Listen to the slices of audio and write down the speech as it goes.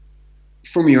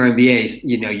from your MBAs,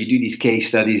 you do these case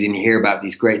studies and you hear about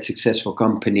these great successful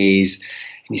companies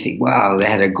and you think, wow, they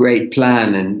had a great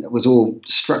plan and it was all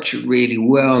structured really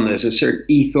well and there's a certain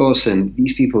ethos and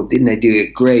these people, didn't they do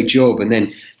a great job? And then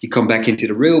you come back into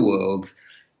the real world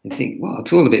and think, well,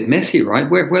 it's all a bit messy, right?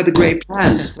 Where are the great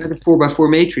plans? Where are the 4x4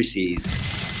 matrices?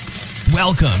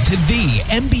 Welcome to the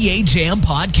MBA Jam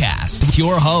Podcast with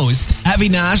your host,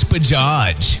 Avinash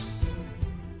Bajaj.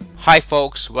 Hi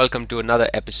folks, welcome to another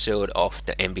episode of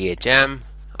the MBA Jam.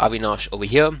 Avinash over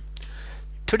here.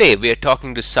 Today we are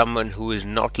talking to someone who is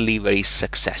not only very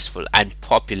successful and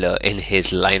popular in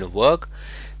his line of work,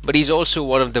 but he's also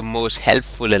one of the most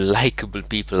helpful and likable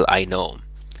people I know.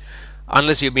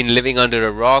 Unless you've been living under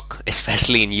a rock,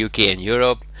 especially in UK and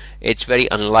Europe, it's very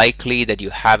unlikely that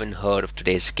you haven't heard of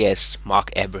today's guest,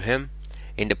 Marc in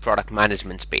the product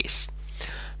management space.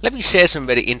 Let me share some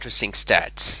very interesting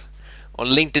stats. On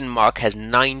LinkedIn, Marc has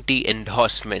 90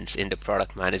 endorsements in the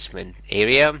product management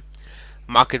area.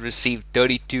 Marc has received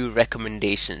 32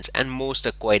 recommendations and most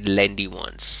are quite lengthy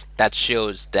ones. That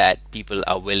shows that people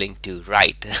are willing to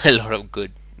write a lot of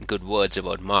good words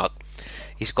about Marc.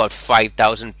 He's got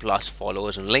 5,000 plus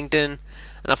followers on LinkedIn.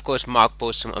 And of course, Marc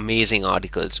posts some amazing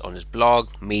articles on his blog,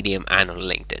 Medium, and on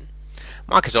LinkedIn.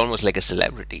 Marc is almost like a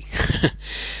celebrity.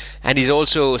 And he's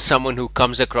also someone who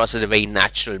comes across as a very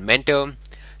natural mentor.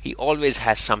 He always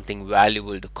has something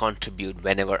valuable to contribute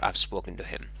whenever I've spoken to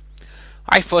him.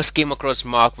 I first came across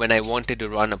Marc when I wanted to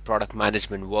run a product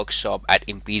management workshop at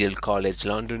Imperial College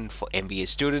London for MBA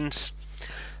students.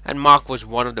 And Marc was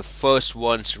one of the first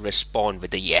ones to respond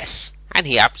with a yes. And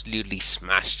he absolutely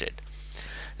smashed it.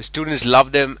 The students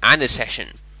loved him and his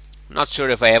session. Not sure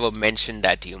if I ever mentioned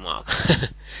that to you, Marc.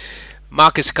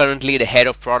 Marc is currently the head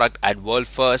of product at World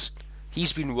First.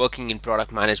 He's been working in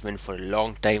product management for a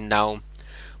long time now.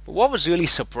 But what was really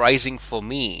surprising for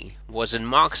me was when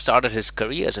Marc started his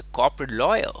career as a corporate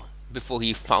lawyer before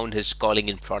he found his calling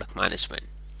in product management.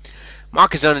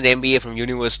 Marc has done an MBA from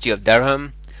University of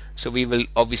Durham, so we will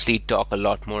obviously talk a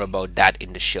lot more about that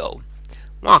in the show.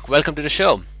 Marc, welcome to the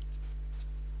show.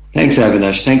 Thanks,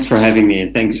 Avinash. Thanks for having me,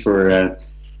 and thanks for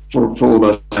all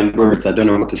those kind words. I don't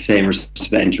know what to say in response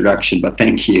to that introduction, but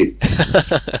thank you.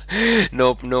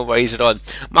 No worries at all.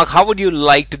 Marc, how would you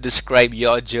like to describe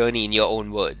your journey in your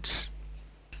own words?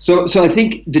 So I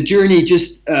think the journey,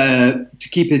 just to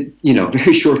keep it,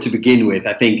 very short to begin with,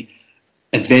 I think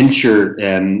adventure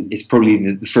is probably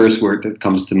the first word that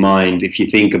comes to mind. If you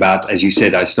think about, as you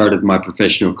said, I started my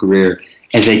professional career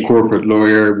as a corporate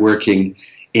lawyer working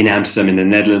in Amsterdam in the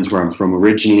Netherlands, where I'm from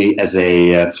originally, as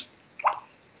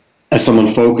someone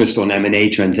focused on M&A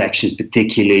transactions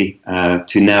particularly,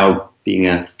 to now being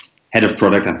a head of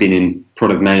product. I've been in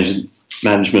product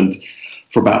management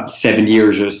for about 7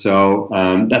 years or so.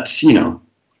 That's,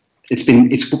 it's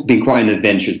been quite an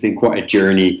adventure. It's been quite a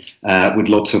journey with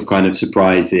lots of kind of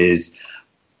surprises.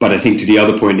 But I think to the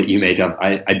other point that you made,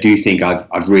 I do think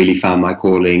I've really found my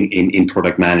calling in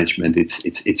product management.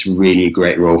 It's really a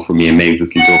great role for me, and maybe we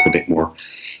can talk a bit more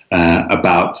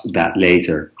about that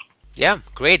later. Yeah,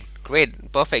 great,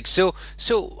 perfect. So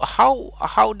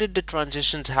how did the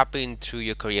transitions happen through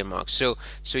your career, Marc? So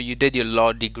you did your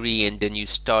law degree and then you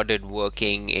started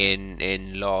working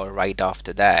in law right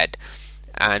after that.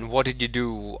 And what did you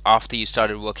do after you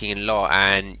started working in law,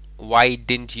 and why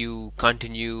didn't you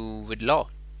continue with law?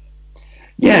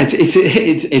 Yeah,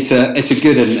 it's a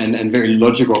good and very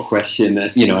logical question,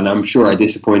 and I'm sure I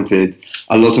disappointed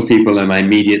a lot of people in my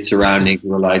immediate surroundings who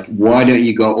were like, why don't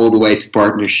you go all the way to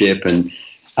partnership and,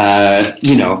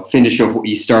 finish off what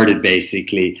you started,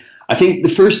 basically. I think the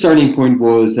first starting point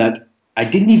was that I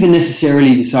didn't even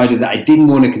necessarily decide that I didn't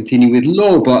want to continue with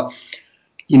law, but,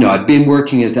 I'd been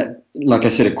working as that, like I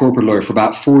said, a corporate lawyer for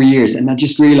about 4 years. And I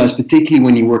just realized, particularly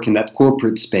when you work in that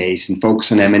corporate space and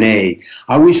focus on M&A,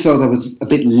 I always felt I was a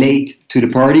bit late to the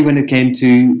party when it came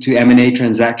to M&A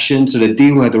transactions. So the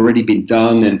deal had already been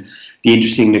done and the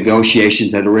interesting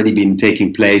negotiations had already been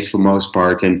taking place for most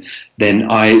part. And then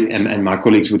I and my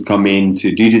colleagues would come in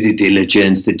to do the due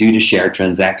diligence, to do the share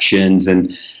transactions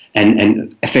and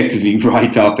effectively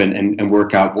write up and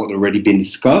work out what had already been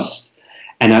discussed.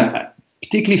 And I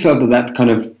particularly felt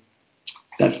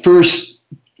that first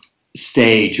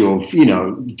stage of,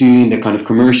 doing the kind of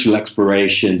commercial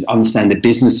explorations, understand the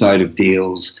business side of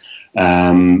deals,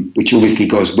 which obviously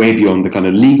goes way beyond the kind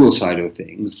of legal side of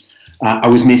things, I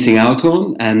was missing out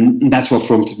on. And that's what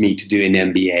prompted me to do an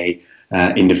MBA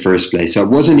in the first place. So it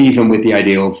wasn't even with the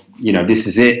idea of, this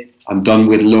is it, I'm done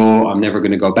with law, I'm never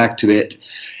going to go back to it.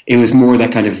 It was more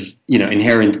that kind of,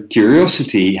 inherent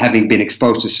curiosity, having been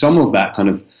exposed to some of that kind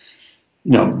of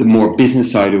the more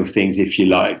business side of things, if you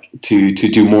like, to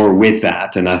do more with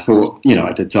that. And I thought,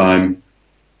 at the time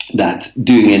that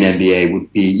doing an MBA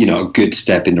would be, a good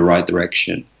step in the right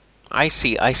direction. I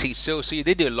see, I see. So you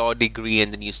did your law degree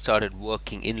and then you started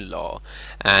working in law,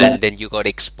 and then you got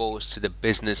exposed to the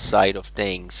business side of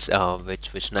things,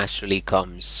 which naturally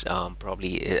comes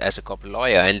probably as a corporate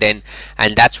lawyer, and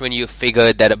that's when you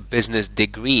figured that a business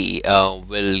degree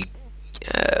will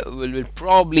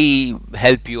probably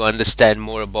help you understand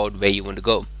more about where you want to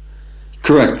go.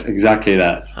 Correct, exactly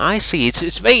that. I see.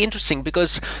 It's very interesting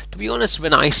because, to be honest,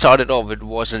 when I started off, it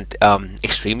wasn't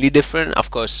extremely different.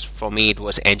 Of course, for me, it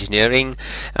was engineering.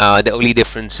 The only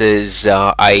difference is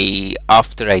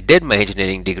after I did my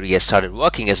engineering degree, I started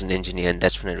working as an engineer, and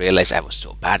that's when I realized I was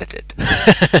so bad at it.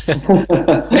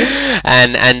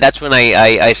 and that's when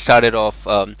I started off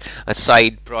a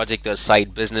side project or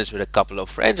side business with a couple of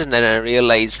friends, and then I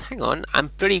realized, hang on, I'm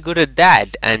pretty good at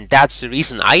that, and that's the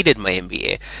reason I did my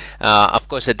MBA. Of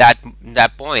course, at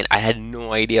that point, I had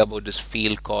no idea about this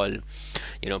field called,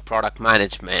 product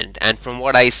management. And from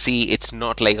what I see, it's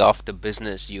not like after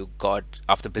business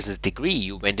degree,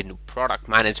 you went into product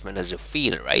management as a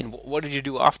field, right? What did you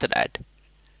do after that?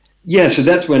 Yeah, so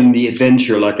that's when the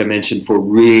adventure, like I mentioned before,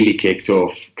 really kicked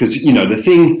off. Because, the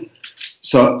thing,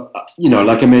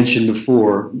 like I mentioned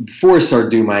before I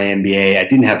started doing my MBA, I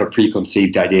didn't have a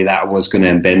preconceived idea that I was going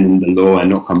to embed in the law and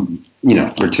not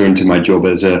return to my job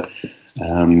as a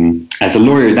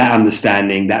lawyer. That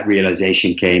understanding, that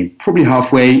realization came probably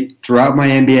halfway throughout my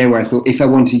MBA, where I thought, if I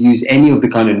want to use any of the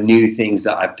kind of new things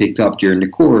that I've picked up during the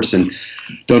course, and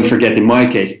don't forget, in my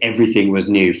case, everything was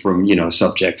new, from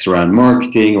subjects around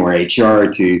marketing or HR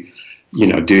to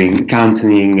doing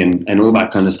accounting and all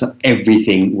that kind of stuff.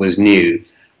 Everything was new.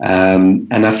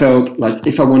 And I felt like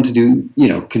if I want to do,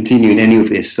 continue in any of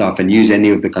this stuff and use any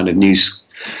of the kind of new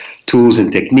tools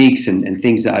and techniques and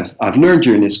things that I've learned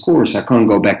during this course, I can't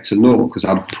go back to law, because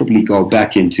I'll probably go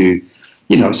back into,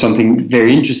 something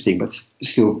very interesting, but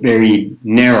still very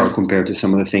narrow compared to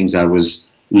some of the things I was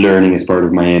learning as part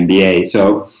of my MBA.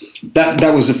 So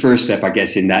that was the first step, I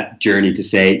guess, in that journey to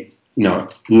say,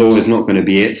 law is not going to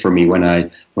be it for me when I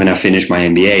finish my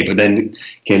MBA. But then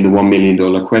came the $1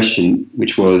 million question,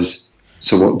 which was,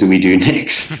 so what do we do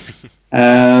next?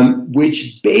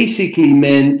 Which basically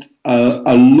meant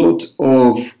a lot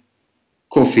of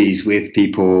coffees with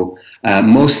people,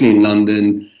 mostly in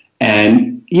London,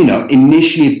 and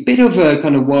initially a bit of a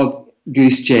kind of wild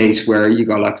goose chase where you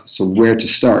go like, so where to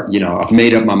start? I've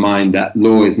made up my mind that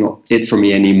law is not it for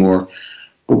me anymore.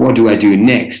 But what do I do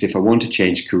next if I want to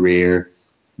change career?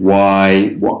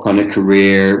 Why? What kind of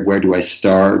career? Where do I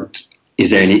start? Is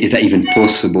that even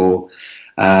possible?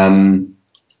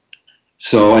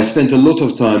 So I spent a lot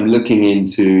of time looking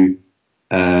into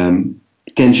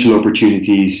potential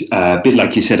opportunities. A bit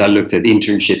like you said, I looked at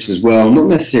internships as well, not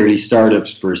necessarily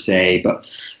startups per se, but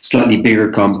slightly bigger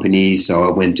companies. So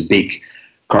I went to big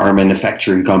car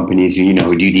manufacturing companies who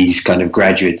do these kind of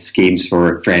graduate schemes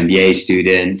for MBA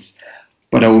students.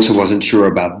 But I also wasn't sure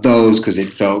about those, because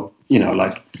it felt,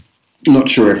 like not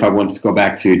sure if I wanted to go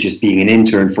back to just being an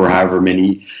intern for however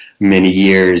many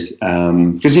years.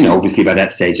 Because, obviously by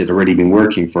that stage I'd already been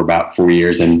working for about 4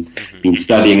 years and been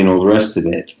studying and all the rest of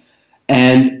it.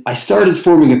 And I started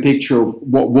forming a picture of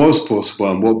what was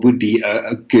possible and what would be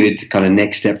a good kind of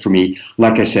next step for me.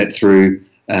 Like I said, through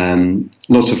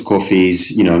lots of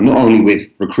coffees, not only with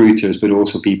recruiters, but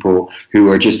also people who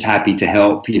are just happy to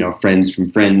help, friends from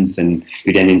friends, and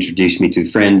who then introduced me to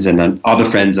friends and then other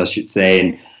friends, I should say.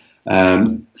 And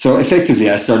so effectively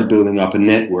I started building up a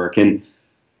network. And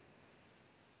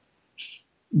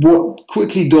what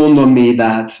quickly dawned on me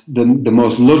that the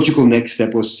most logical next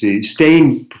step was to stay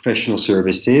in professional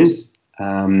services.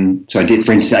 So I did,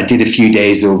 for instance, I did a few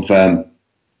days of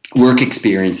work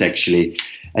experience actually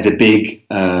at a big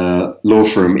law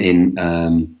firm in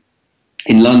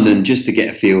London, just to get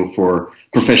a feel for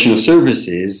professional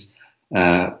services,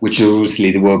 which is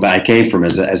obviously the world that I came from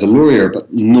as a lawyer,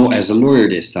 but not as a lawyer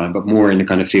this time, but more in the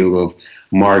kind of field of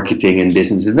marketing and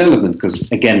business development. Because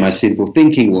again, my simple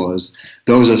thinking was,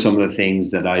 those are some of the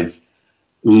things that I've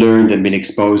learned and been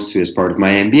exposed to as part of my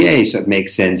MBA, so it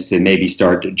makes sense to maybe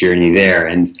start a journey there.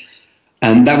 And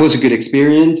that was a good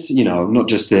experience, not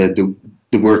just the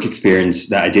work experience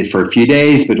that I did for a few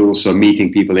days, but also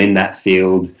meeting people in that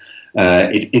field.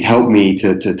 It helped me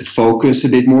to focus a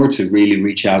bit more, to really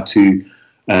reach out to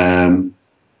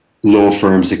law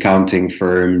firms, accounting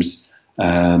firms,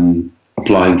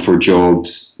 applying for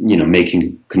jobs,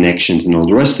 making connections and all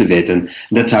the rest of it. And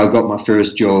that's how I got my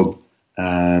first job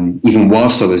even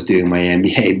whilst I was doing my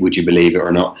MBA, would you believe it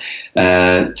or not,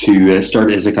 to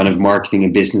start as a kind of marketing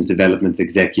and business development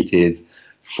executive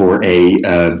for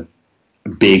a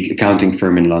big accounting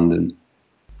firm in London.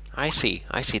 I see.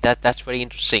 That's very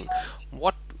interesting.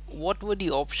 What were the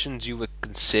options you were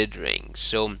considering?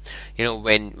 So,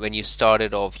 when you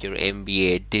started off your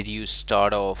MBA, did you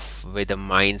start off with a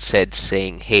mindset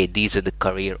saying, "Hey, these are the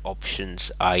career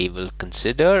options I will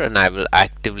consider, and I will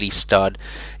actively start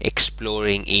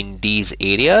exploring in these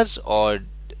areas," or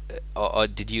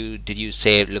did you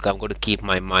say, "Look, I'm going to keep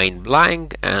my mind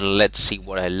blank and let's see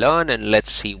what I learn and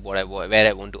let's see where I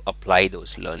want to apply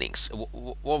those learnings"?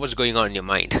 What was going on in your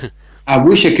mind? I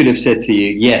wish I could have said to you,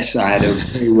 yes, I had a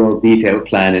very well detailed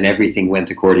plan and everything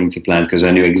went according to plan because I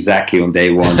knew exactly on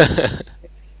day one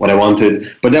what I wanted.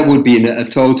 But that would be a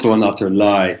total and utter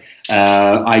lie.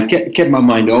 I kept my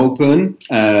mind open,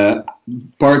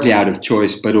 partly out of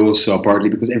choice, but also partly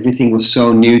because everything was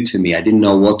so new to me. I didn't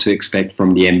know what to expect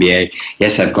from the MBA.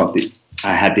 Yes,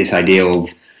 I had this idea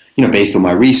of, based on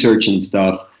my research and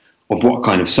stuff, of what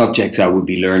kind of subjects I would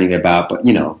be learning about. But,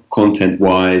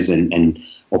 content-wise and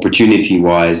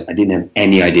opportunity-wise, I didn't have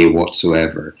any idea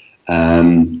whatsoever.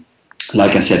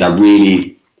 Like I said, I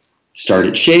really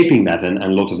started shaping that, and a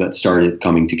lot of that started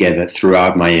coming together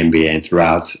throughout my MBA and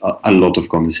throughout a lot of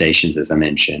conversations, as I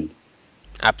mentioned.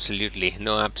 Absolutely.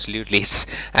 No, absolutely.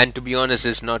 And to be honest,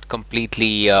 it's not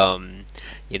completely, of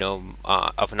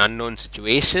an unknown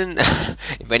situation.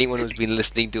 If anyone who's been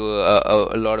listening to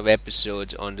a lot of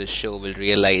episodes on this show will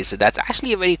realize that that's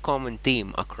actually a very common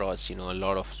theme across, a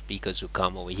lot of speakers who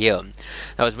come over here.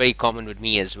 That was very common with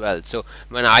me as well. So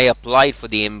when I applied for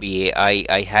the MBA,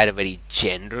 I had a very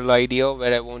general idea of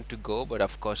where I want to go, but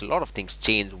of course, a lot of things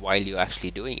change while you're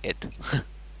actually doing it.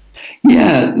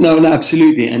 Yeah, no,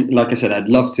 absolutely. And like I said, I'd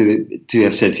love to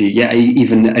have said to you, yeah,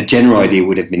 even a general idea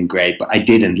would have been great, but I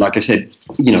didn't. Like I said,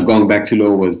 going back to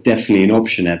law was definitely an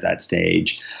option at that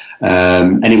stage.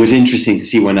 And it was interesting to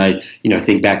see when I,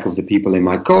 think back of the people in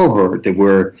my cohort, there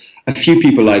were a few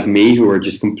people like me who were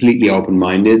just completely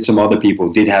open-minded. Some other people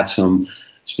did have some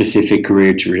specific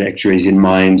career trajectories in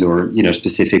mind, or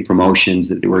specific promotions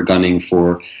that they were gunning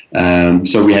for.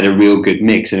 So we had a real good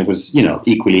mix, and it was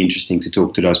equally interesting to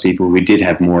talk to those people who did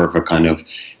have more of a kind of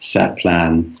set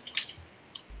plan.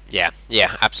 Yeah,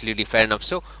 absolutely, fair enough.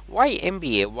 So why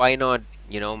MBA? Why not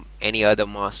any other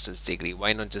master's degree?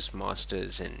 Why not just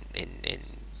masters in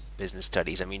business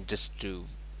studies? I mean, just to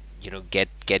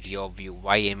get your view.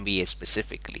 Why MBA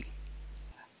specifically?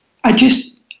 I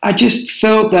just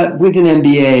felt that with an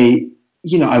MBA,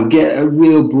 I would get a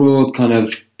real broad kind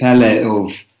of palette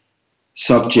of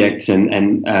subjects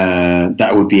and that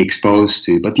I would be exposed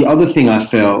to. But the other thing I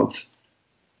felt,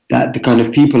 that the kind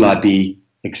of people I'd be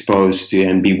exposed to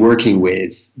and be working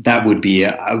with, that would be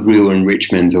a real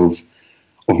enrichment of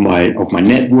my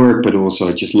network, but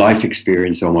also just life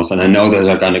experience almost. And I know those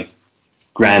are kind of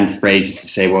grand phrases to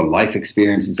say, well, life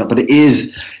experience and stuff, but it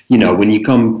is,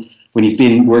 when you've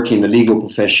been working in the legal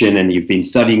profession and you've been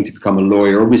studying to become a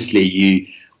lawyer, obviously you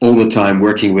all the time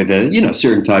working with a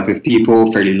certain type of people,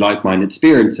 fairly like-minded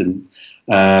spirits, and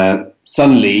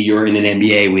suddenly you're in an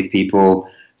MBA with people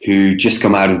who just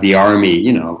come out of the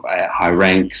army, high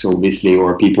ranks obviously,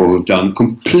 or people who've done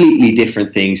completely different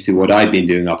things to what I've been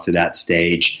doing up to that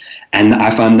stage. And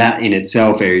I found that in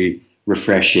itself very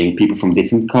refreshing. People from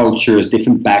different cultures,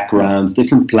 different backgrounds,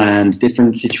 different plans,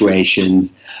 different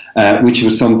situations, which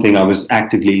was something I was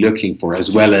actively looking for,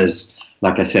 as well as,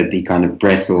 like I said, the kind of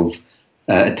breadth of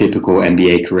a typical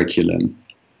MBA curriculum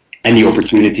and the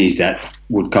opportunities that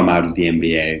would come out of the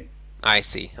MBA. I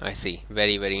see.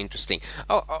 Very, very interesting.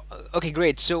 Okay,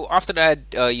 great. So after that,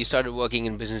 you started working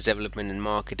in business development and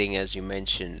marketing, as you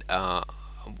mentioned.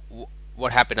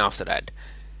 What happened after that?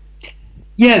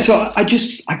 Yeah, so I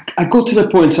got to the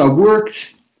point. So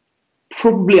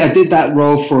I did that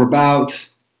role for about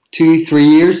 2-3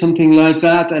 years, something like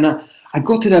that. And I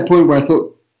got to that point where I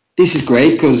thought, this is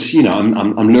great because,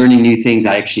 I'm learning new things.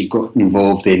 I actually got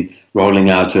involved in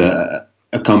rolling out a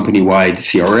company-wide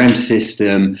CRM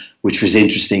system, which was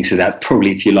interesting. So that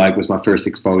probably, if you like, was my first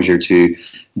exposure to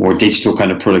more digital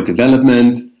kind of product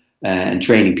development and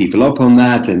training people up on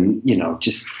that, and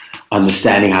just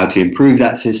understanding how to improve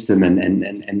that system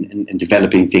and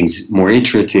developing things more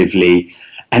iteratively.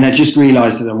 And I just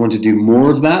realized that I wanted to do more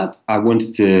of that. I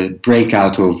wanted to break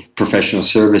out of professional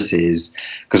services,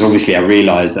 because obviously I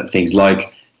realized that things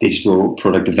like digital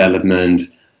product development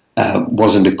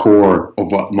wasn't the core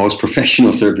of what most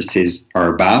professional services are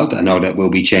about. I know that will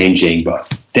be changing, but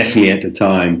definitely at the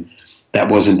time that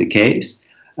wasn't the case.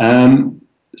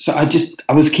 so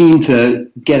I was keen to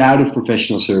get out of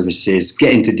professional services,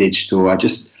 get into digital. I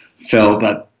just felt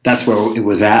that that's where it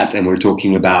was at, and we're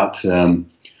talking about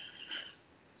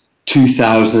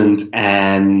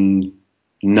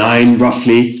 2009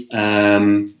 roughly,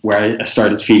 where I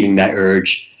started feeling that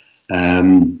urge,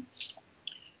 and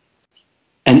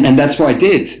that's what I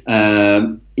did.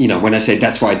 When I say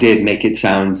that's what I did, make it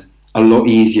sound a lot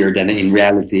easier than in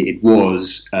reality it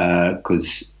was,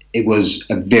 because it was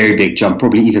a very big jump,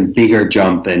 probably even bigger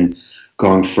jump than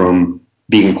going from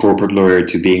being a corporate lawyer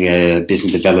to being a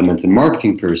business development and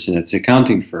marketing person at an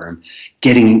accounting firm.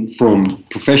 Getting from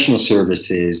professional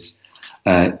services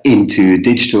into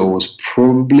digital was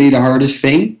probably the hardest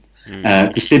thing.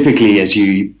 Because typically, as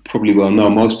you probably well know,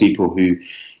 most people who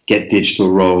get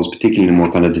digital roles, particularly in the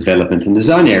more kind of development and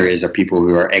design areas, are people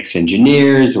who are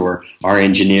ex-engineers or are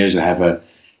engineers who have a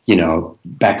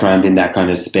background in that kind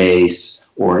of space,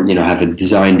 or have a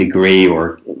design degree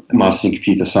or a master's in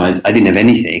computer science. I didn't have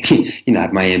anything. I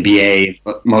had my MBA,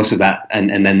 but most of that,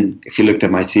 and then if you looked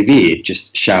at my CV, it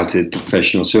just shouted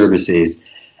professional services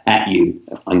at you,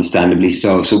 understandably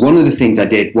so. So one of the things I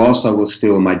did whilst I was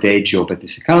still in my day job at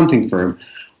this accounting firm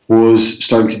was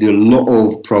starting to do a lot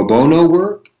of pro bono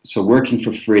work. So working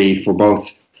for free for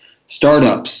both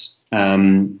startups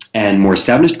and more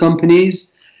established companies.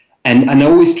 And I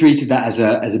always treated that as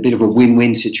a bit of a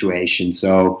win-win situation.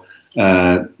 So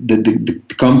the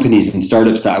companies and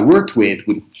startups that I worked with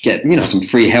would get some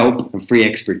free help and free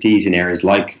expertise in areas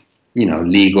like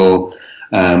legal,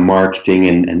 marketing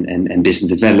and business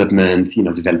development,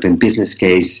 developing business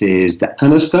cases, that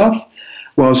kind of stuff.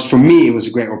 Whilst for me, it was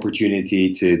a great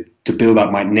opportunity to build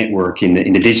up my network in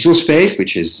the digital space,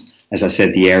 which is, as I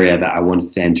said, the area that I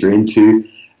wanted to enter into,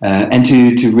 and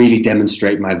to really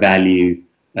demonstrate my value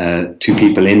to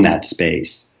people in that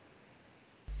space.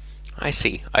 I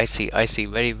see.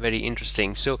 Very, very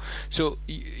interesting. So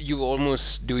you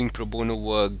almost doing pro bono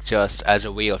work just as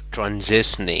a way of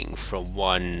transitioning from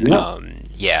one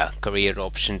career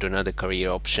option to another career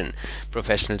option,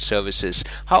 professional services.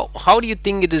 How do you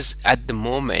think it is at the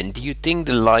moment? Do you think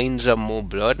the lines are more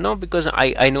blurred now? Because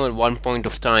I know at one point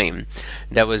of time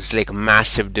there was like a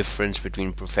massive difference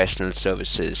between professional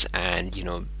services and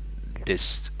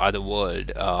this other world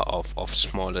of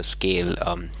smaller scale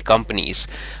companies.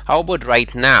 How about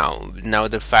right now? Now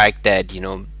the fact that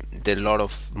there a lot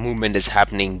of movement is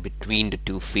happening between the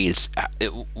two fields.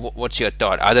 What's your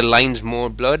thought? Are the lines more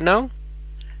blurred now?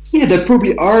 Yeah, they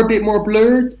probably are a bit more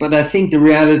blurred, but I think the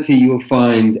reality you'll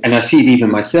find, and I see it even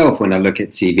myself when I look at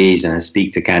CVs and I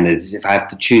speak to candidates, if I have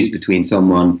to choose between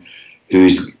someone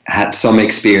who's had some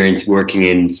experience working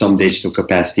in some digital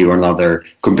capacity or another,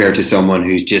 compared to someone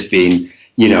who's just been,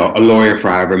 a lawyer for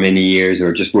however many years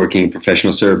or just working in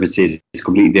professional services, it's a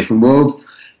completely different world.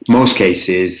 Most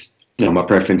cases, my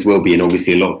preference will be, and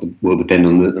obviously a lot will depend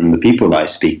on the people I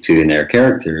speak to and their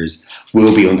characters,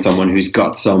 will be on someone who's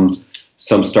got some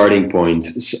starting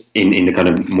points in the kind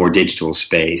of more digital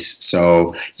space.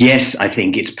 So yes, I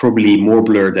think it's probably more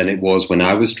blurred than it was when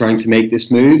I was trying to make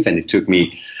this move, and it took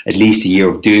me at least a year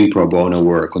of doing pro bono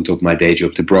work on top of my day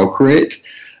job to broker it.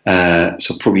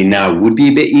 So probably now would be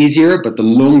a bit easier, but the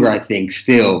longer I think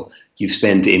still you've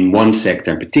spent in one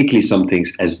sector, and particularly something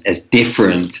as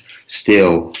different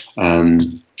still,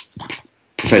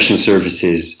 professional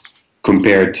services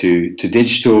compared to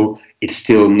digital, it's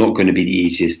still not going to be the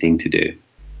easiest thing to do.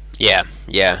 Yeah,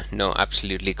 no,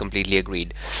 absolutely, completely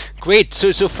agreed. Great.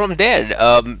 So from there,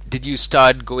 did you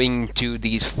start going to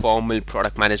these formal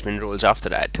product management roles after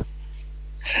that?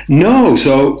 No.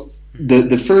 So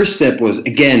the first step was,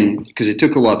 again, because it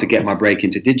took a while to get my break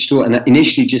into digital, and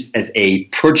initially just as a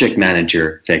project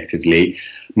manager, effectively,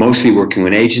 mostly working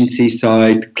on agency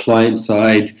side, client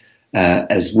side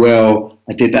as well.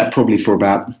 I did that probably for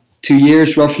about 2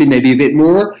 years, roughly, maybe a bit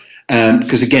more.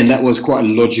 Because again, that was quite a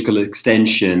logical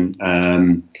extension,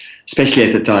 especially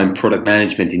at the time product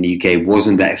management in the UK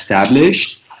wasn't that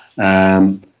established,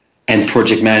 and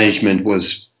project management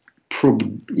was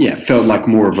felt like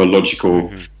more of a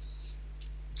logical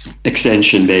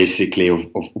extension, basically, of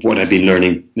what I've been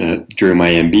learning during my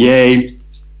MBA.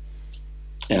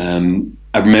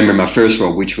 I remember my first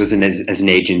role, which was as an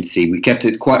agency. We kept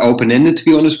it quite open-ended, to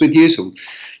be honest with you. So,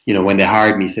 when they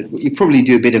hired me, said, well, you probably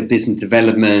do a bit of business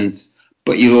development,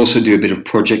 but you'll also do a bit of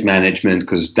project management,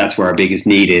 because that's where our biggest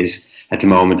need is at the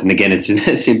moment. And again, it's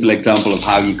a simple example of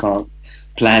how you can't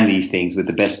plan these things with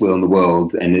the best will in the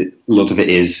world. And a lot of it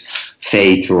is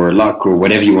fate or luck or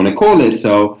whatever you want to call it.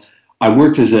 So I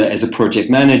worked as a project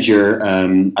manager.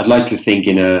 I'd like to think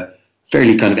in a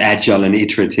fairly kind of agile and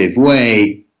iterative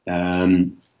way.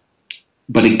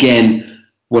 But again,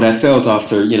 what I felt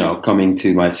after, coming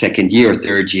to my second year,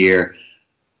 third year,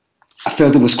 I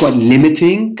felt it was quite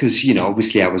limiting because,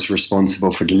 obviously I was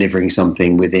responsible for delivering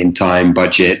something within time,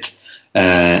 budget,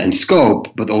 and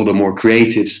scope, but all the more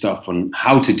creative stuff on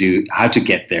how to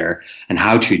get there and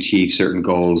how to achieve certain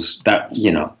goals that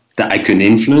I couldn't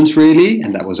influence really,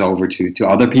 and that was over to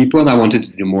other people. And I wanted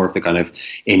to do more of the kind of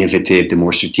innovative, the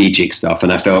more strategic stuff.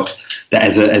 And I felt that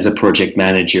as a project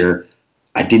manager,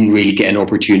 I didn't really get an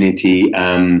opportunity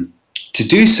to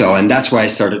do so, and that's why I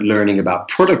started learning about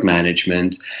product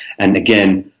management. And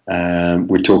again,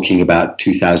 we're talking about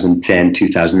 2010,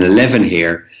 2011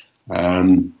 here.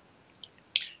 And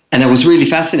I was really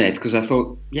fascinated because I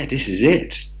thought, yeah, this is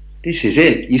it. This is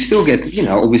it. You still get,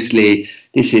 obviously,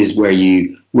 this is where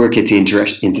you work at the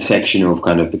intersection of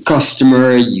kind of the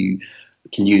customer. You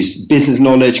can use business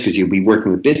knowledge because you'll be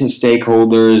working with business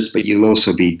stakeholders, but you'll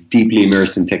also be deeply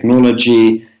immersed in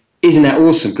technology. Isn't that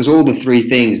awesome? Because all the three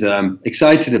things that I'm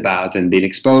excited about and been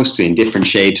exposed to in different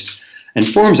shapes and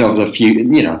forms of the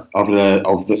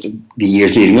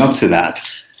years leading up to that,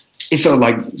 it felt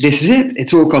like this is it.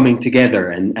 It's all coming together,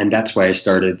 and that's why I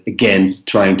started again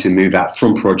trying to move out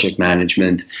from project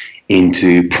management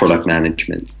into product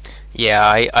management.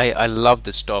 Yeah, I love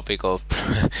this topic of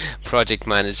project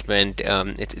management.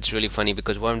 It's really funny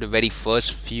because one of the very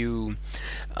first few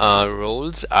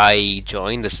roles I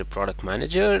joined as a product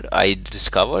manager, I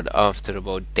discovered after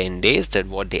about 10 days that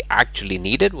what they actually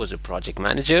needed was a project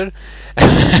manager,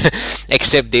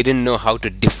 except they didn't know how to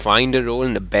define the role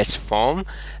in the best form.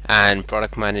 And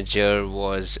product manager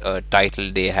was a title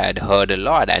they had heard a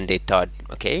lot, and they thought,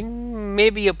 okay,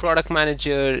 maybe a product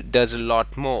manager does a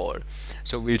lot more,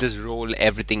 so we'll just roll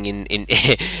everything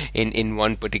in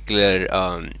one particular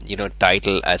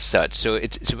title as such. So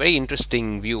it's a very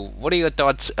interesting view. What are your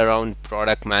thoughts around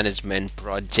product management,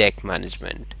 project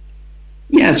management?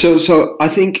 Yeah, so I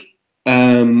think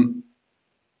whether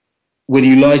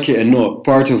you like it or not,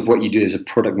 part of what you do as a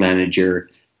product manager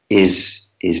is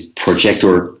project,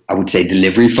 or I would say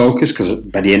delivery focused, because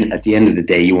at the end of the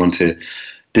day, you want to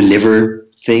deliver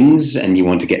things and you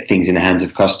want to get things in the hands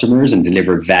of customers and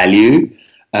deliver value.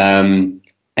 And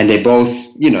they're both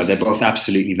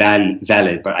absolutely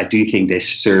valid, but I do think they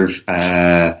serve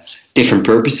different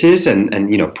purposes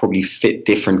and probably fit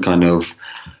different kind of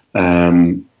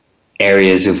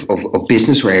areas of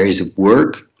business or areas of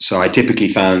work. So I typically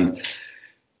found,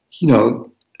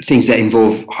 things that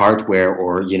involve hardware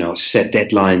or, set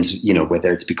deadlines,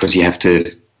 whether it's because you have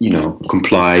to,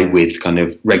 comply with kind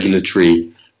of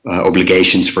regulatory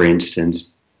obligations, for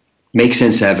instance, makes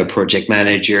sense to have a project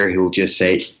manager who will just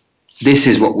say, this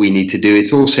is what we need to do.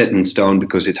 It's all set in stone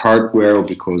because it's hardware or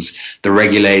because the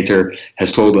regulator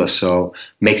has told us so.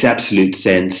 Makes absolute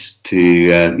sense to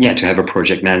have a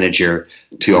project manager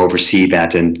to oversee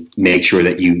that and make sure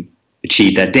that you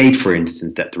achieve that date, for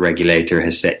instance, that the regulator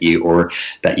has set you or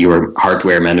that your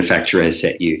hardware manufacturer has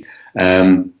set you.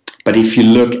 But if you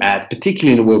look at,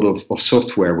 particularly in the world of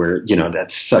software, where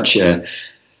that's such a,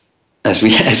 as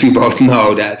we both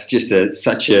know, that's just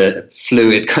such a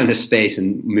fluid kind of space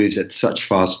and moves at such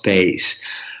fast pace.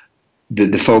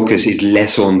 The focus is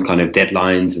less on kind of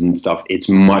deadlines and stuff. It's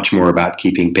much more about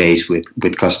keeping pace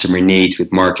with customer needs,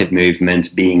 with market movements,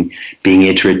 being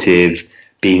iterative,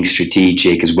 being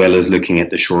strategic, as well as looking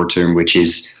at the short term, which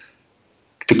is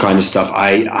the kind of stuff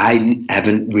I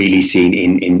haven't really seen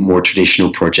in more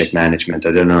traditional project management.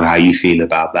 I don't know how you feel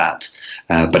about that,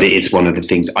 but it's one of the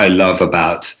things I love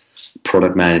about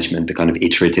product management, the kind of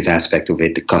iterative aspect of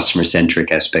it, the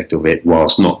customer-centric aspect of it,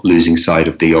 whilst not losing sight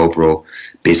of the overall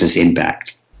business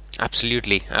impact.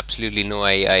 Absolutely. No,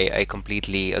 I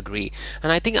completely agree,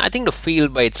 and I think the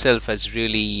field by itself has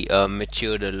really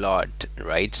matured a lot,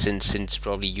 right? Since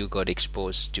probably you got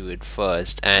exposed to it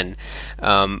first, and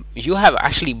you have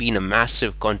actually been a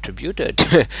massive contributor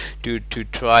to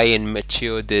try and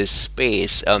mature this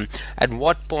space. At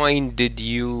what point did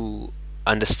you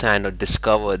understand or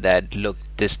discover that, look,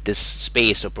 this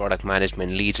space of product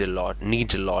management needs a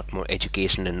lot more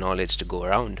education and knowledge to go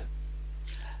around?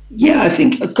 Yeah, I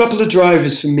think a couple of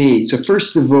drivers for me. So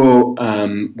first of all,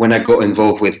 when I got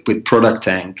involved with Product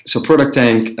Tank. So Product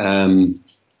Tank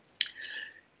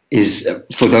is,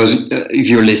 for those of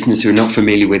your listeners who are not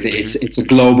familiar with it, it's a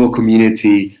global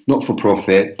community, not for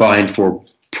profit, by and for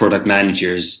product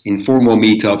managers, informal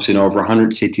meetups in over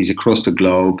 100 cities across the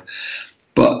globe.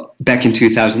 But back in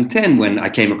 2010, when I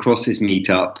came across this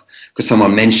meetup, because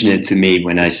someone mentioned it to me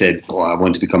when I said, oh, I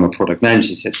want to become a product manager,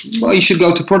 he said, well, you should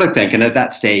go to Product Tank. And at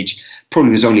that stage,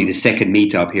 probably was only the second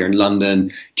meetup here in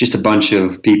London, just a bunch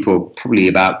of people, probably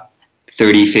about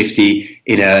 30, 50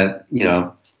 in a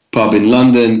pub in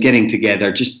London, getting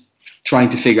together, just trying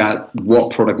to figure out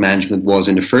what product management was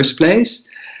in the first place.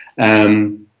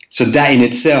 So that in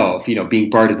itself,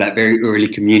 being part of that very early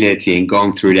community and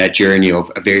going through that journey of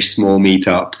a very small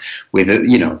meetup with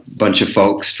a bunch of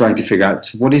folks trying to figure out,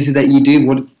 what is it that you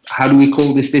do? How do we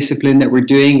call this discipline that we're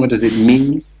doing? What does it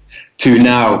mean? To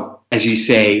now, as you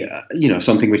say,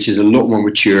 something which is a lot more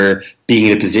mature, being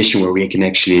in a position where we can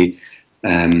actually,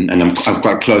 and I'm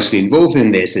quite closely involved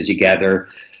in this, as you gather,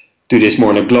 do this more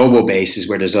on a global basis,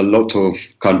 where there's a lot of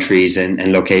countries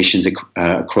and locations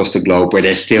across the globe where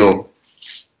there's still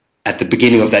at the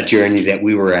beginning of that journey that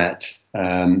we were at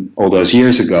all those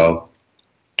years ago.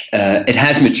 It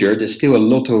has matured. There's still a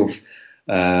lot of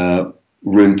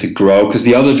room to grow, because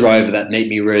the other driver that made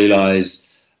me realize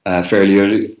fairly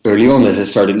early on, as I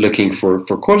started looking for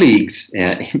colleagues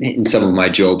in some of my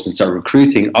jobs and start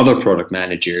recruiting other product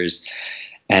managers,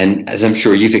 and as I'm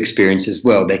sure you've experienced as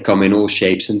well, they come in all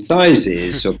shapes and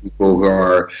sizes. So people who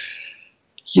are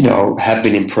have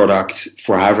been in product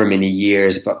for however many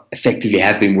years, but effectively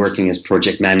have been working as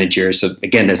project managers. So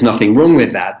again, there's nothing wrong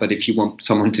with that. But if you want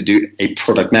someone to do a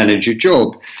product manager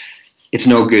job, it's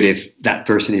no good if that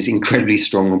person is incredibly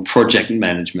strong on project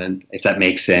management, if that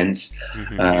makes sense.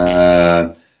 Mm-hmm.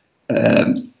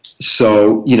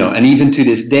 And even to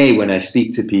this day, when I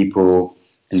speak to people,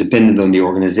 and dependent on the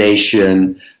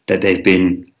organization that they've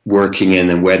been working in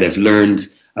and where they've learned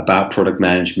about product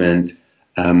management,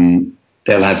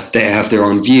 they have their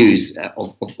own views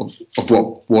of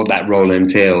what that role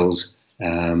entails.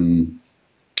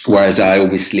 Whereas I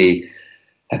obviously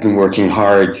have been working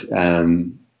hard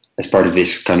as part of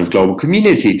this kind of global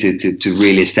community to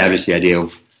really establish the idea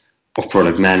of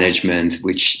product management,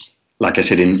 which, like I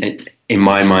said, in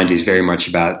my mind is very much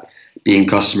about being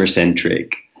customer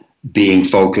centric, being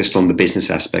focused on the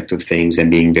business aspect of things, and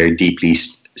being very deeply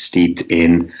steeped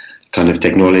in kind of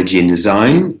technology and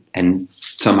design, and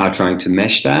somehow trying to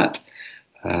mesh that.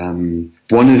 One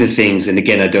of the things, and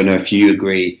again, I don't know if you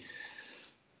agree,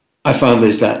 I found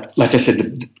is that, like I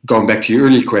said, going back to your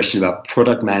earlier question about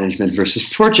product management versus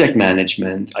project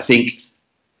management, I think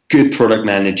good product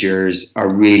managers are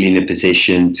really in a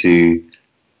position to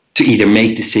either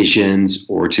make decisions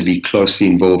or to be closely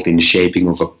involved in the shaping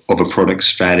of a product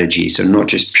strategy. So not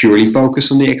just purely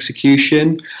focus on the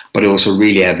execution, but also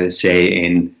really have a say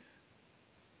in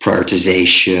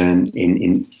prioritization,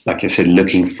 in like I said,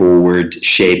 looking forward,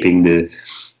 shaping the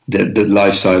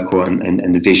life cycle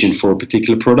and the vision for a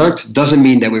particular product. Doesn't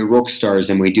mean that we're rock stars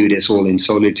and we do this all in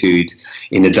solitude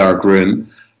in a dark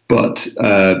room. But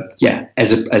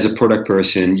as a product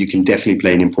person, you can definitely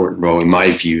play an important role, in my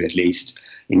view, at least,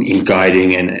 in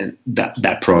guiding and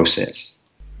that process.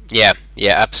 Yeah,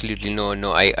 absolutely.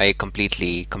 No, I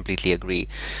completely agree.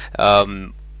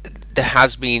 There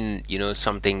has been,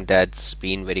 something that's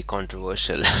been very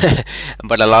controversial,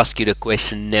 but I'll ask you the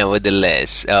question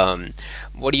nevertheless.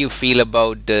 What do you feel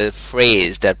about the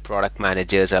phrase that product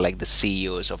managers are like the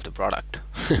CEOs of the product?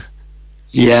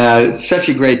 Yeah, it's such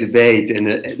a great debate, and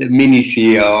the mini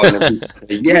CEO, and people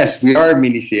say, yes, we are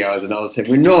mini CEOs, and others say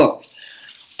we're not.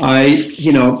 I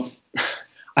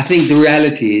think the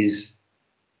reality is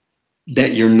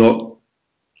that you're not,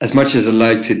 as much as I'd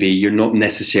like to be, you're not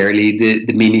necessarily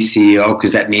the mini CEO,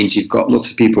 because that means you've got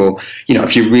lots of people,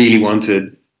 if you really want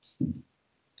to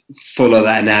follow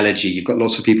that analogy, you've got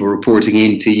lots of people reporting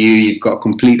into you, you've got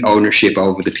complete ownership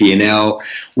over the P&L,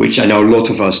 which I know a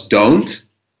lot of us don't,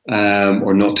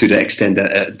 or not to the extent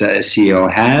that a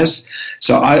CEO has.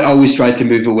 So I always try to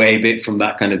move away a bit from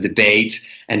that kind of debate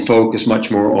and focus much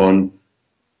more on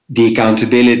the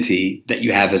accountability that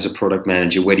you have as a product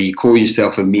manager, whether you call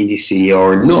yourself a mini CEO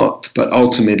or not. But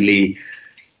ultimately,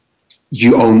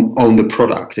 you own the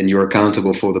product, and you're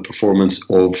accountable for the performance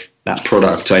of that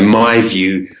product. So in my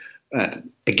view,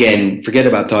 again, forget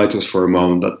about titles for a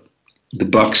moment, but the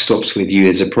buck stops with you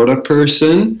as a product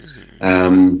person.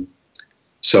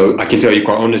 So I can tell you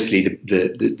quite honestly,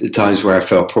 the times where I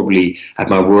felt probably at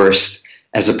my worst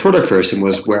as a product person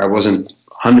was where I wasn't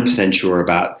 100% sure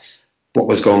about what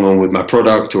was going on with my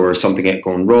product, or something had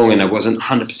gone wrong, and I wasn't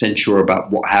 100% sure about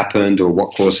what happened or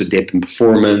what caused a dip in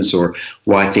performance, or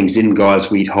why things didn't go as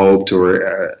we'd hoped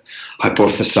or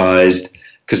hypothesized.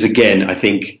 Because again, I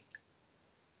think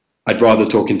I'd rather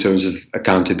talk in terms of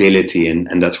accountability,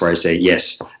 and that's where I say,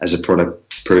 yes, as a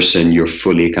product person, you're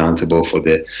fully accountable for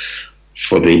the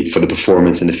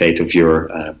performance and the fate of your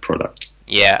product.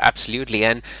 Yeah, absolutely.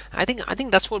 And I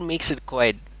think that's what makes it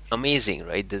quite amazing,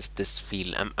 right? This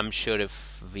field. I'm sure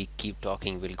if we keep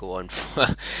talking, we'll go on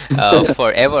for,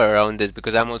 forever around this,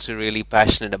 because I'm also really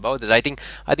passionate about this. I think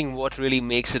what really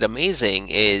makes it amazing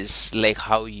is like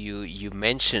how you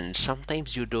mentioned.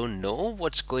 Sometimes you don't know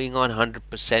what's going on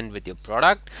 100% with your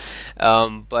product,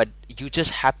 but you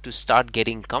just have to start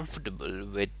getting comfortable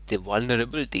with the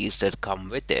vulnerabilities that come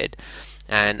with it.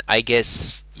 And I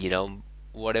guess,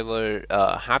 whatever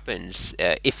happens,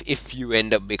 if you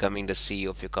end up becoming the CEO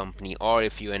of your company, or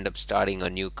if you end up starting a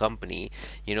new company,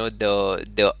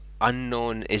 the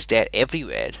unknown is there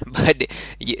everywhere. But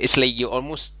it's like you're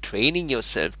almost training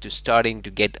yourself to starting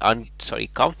to get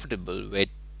comfortable with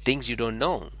things you don't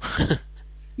know.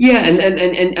 Yeah,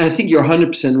 and I think you're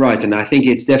 100% right. And I think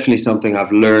it's definitely something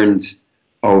I've learned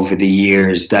over the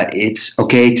years, that it's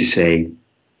okay to say,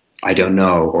 I don't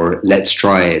know, or let's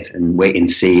try it and wait and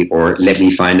see, or let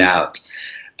me find out.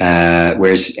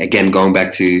 Whereas, again, going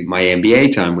back to my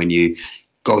MBA time, when you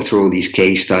go through all these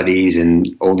case studies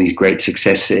and all these great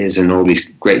successes and all these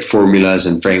great formulas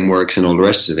and frameworks and all the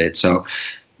rest of it. So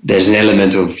there's an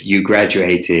element of you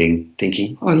graduating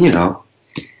thinking, oh,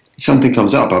 if something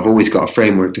comes up, I've always got a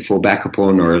framework to fall back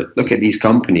upon, or look at these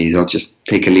companies, I'll just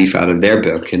take a leaf out of their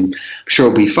book and I'm sure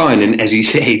it'll be fine. And as you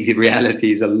say, the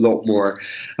reality is a lot more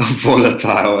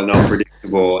volatile and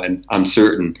unpredictable and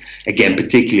uncertain, again,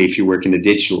 particularly if you work in the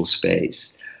digital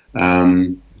space.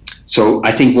 So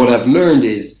I think what I've learned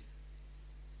is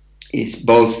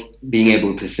both being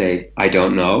able to say, I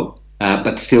don't know,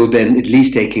 but still then at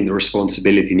least taking the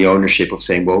responsibility and the ownership of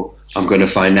saying, well, I'm going to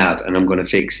find out and I'm going to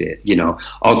fix it.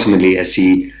 Ultimately, I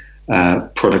see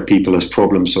product people as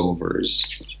problem solvers,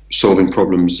 solving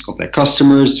problems of their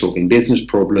customers, solving business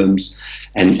problems,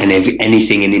 and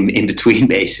anything in between,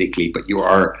 basically. But you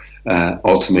are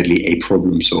ultimately a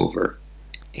problem solver.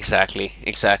 Exactly.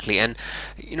 And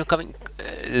coming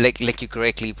like you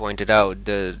correctly pointed out,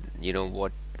 the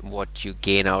what you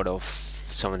gain out of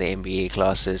some of the MBA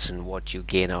classes and what you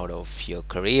gain out of your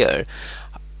career.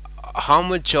 How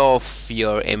much of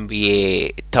your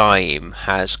MBA time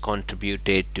has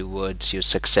contributed towards your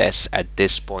success at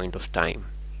this point of time?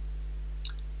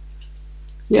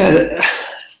 Yeah,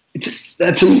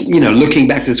 that's looking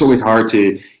back, it's always hard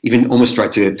to even almost try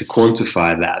to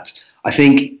quantify that. I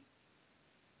think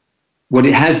what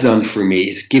it has done for me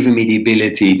is given me the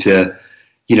ability to,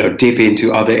 dip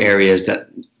into other areas that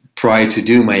prior to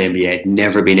doing my MBA, I'd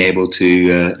never been able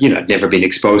to, I'd never been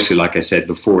exposed to, like I said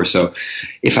before. So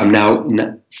if I'm now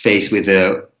faced with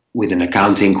an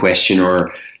accounting question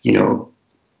or,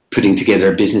 putting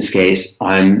together a business case,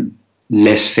 I'm a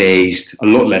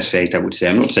lot less phased, I would say.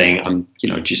 I'm not saying I'm,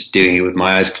 just doing it with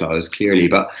my eyes closed, clearly,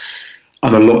 but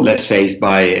I'm a lot less phased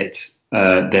by it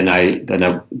than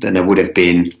I would have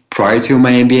been prior to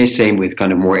my MBA. Same with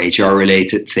kind of more HR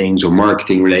related things or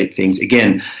marketing related things.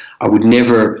 Again, I would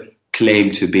never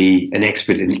claim to be an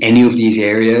expert in any of these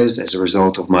areas as a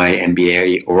result of my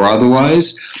MBA or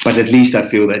otherwise, but at least I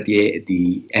feel that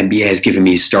the MBA has given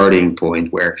me a starting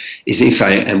point where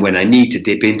when I need to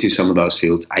dip into some of those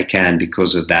fields, I can,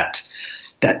 because of that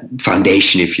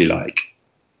foundation, if you like.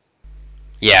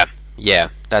 Yeah,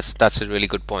 that's a really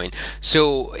good point.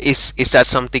 So is that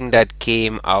something that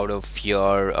came out of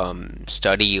your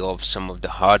study of some of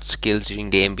the hard skills during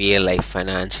the MBA, like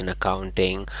finance and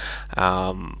accounting,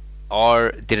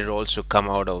 or did it also come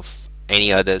out of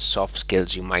any other soft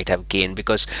skills you might have gained?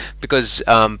 Because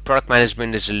product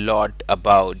management is a lot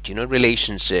about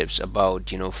relationships, about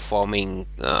forming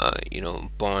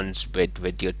bonds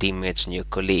with your teammates and your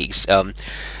colleagues.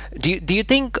 Do you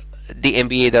think the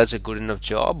MBA does a good enough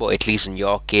job, or at least in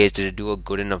your case, did it do a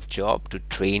good enough job to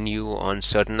train you on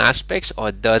certain aspects,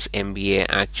 or does MBA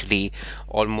actually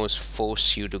almost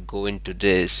force you to go into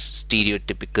this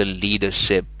stereotypical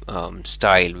leadership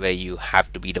style where you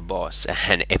have to be the boss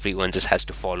and everyone just has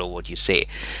to follow what you say?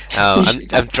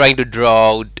 I'm trying to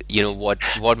draw out,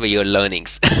 what were your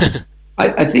learnings?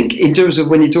 I think in terms of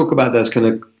when you talk about those kind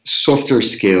of softer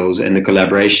skills and the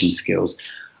collaboration skills,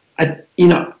 I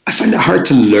find it hard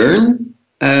to learn,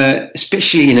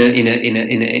 especially in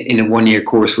a 1-year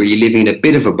course where you're living in a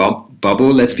bit of a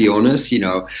bubble. Let's be honest.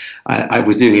 I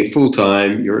was doing it full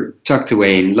time. You're tucked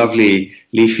away in lovely,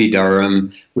 leafy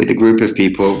Durham with a group of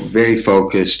people, very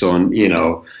focused on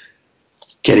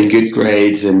getting good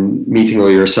grades and meeting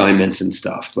all your assignments and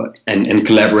stuff, but and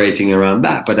collaborating around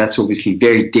that. But that's obviously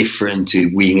very different to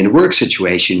being in a work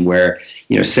situation where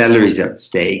salaries at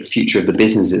stake, future of the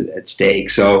business is at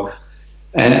stake. So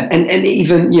and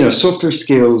even softer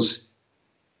skills.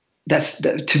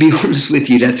 To be honest with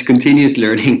you, that's a continuous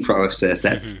learning process.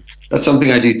 That's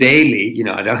something I do daily.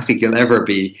 I don't think you'll ever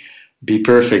be be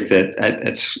perfect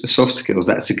at soft skills.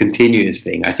 That's a continuous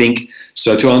thing. I think,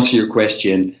 so to answer your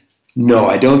question, no,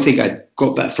 I don't think I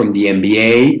got that from the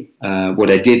MBA. What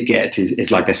I did get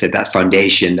is, like I said, that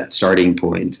foundation, that starting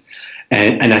point.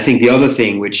 And I think the other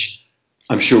thing, which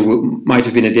I'm sure might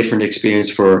have been a different experience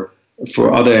for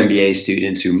other MBA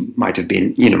students who might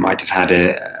have had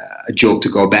a job to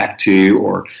go back to,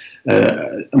 or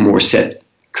a more set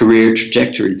career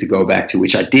trajectory to go back to,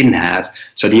 which I didn't have.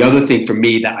 So the other thing for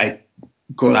me that I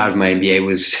got out of my MBA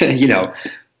was,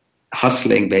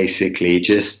 hustling, basically,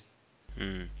 just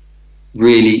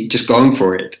really just going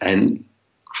for it and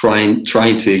trying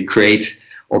to create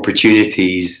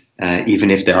opportunities, even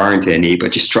if there aren't any,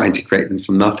 but just trying to create them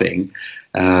from nothing.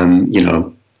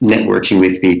 Networking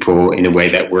with people in a way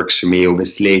that works for me,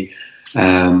 obviously.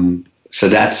 So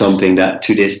that's something that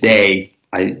to this day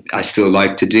I still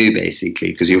like to do,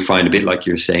 basically, because you'll find, a bit like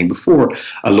you were saying before,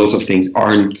 a lot of things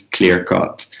aren't clear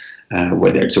cut.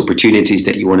 Whether it's opportunities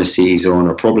that you want to seize on,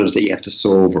 or problems that you have to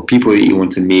solve, or people that you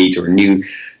want to meet, or new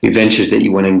ventures that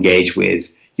you want to engage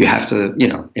with, you have to,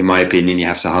 in my opinion, you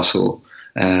have to hustle,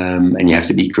 and you have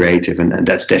to be creative, and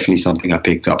that's definitely something I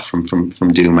picked up from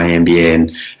doing my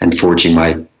MBA and forging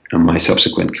my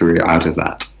subsequent career out of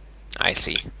that. I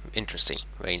see. Interesting,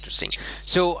 very interesting.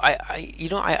 So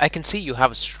I can see you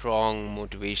have a strong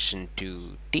motivation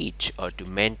to teach, or to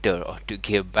mentor, or to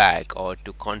give back, or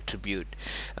to contribute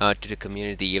to the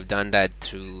community. You've done that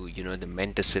through the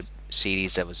mentorship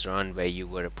series that was run, where you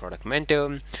were a product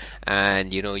mentor,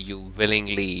 and you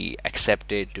willingly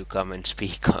accepted to come and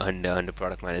speak on the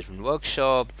product management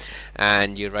workshop,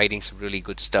 and you're writing some really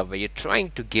good stuff where you're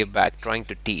trying to give back, trying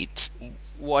to teach.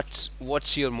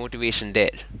 What's your motivation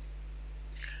there?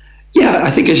 Yeah, I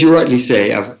think, as you rightly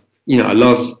say, I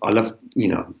love,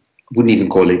 wouldn't even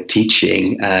call it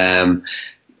teaching,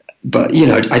 but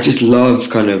I just love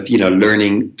kind of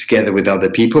learning together with other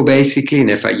people, basically. And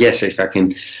if I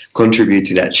can contribute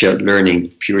to that shared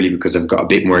learning purely because I've got a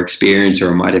bit more experience, or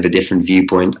I might have a different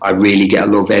viewpoint, I really get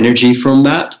a lot of energy from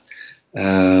that.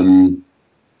 And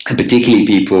particularly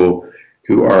people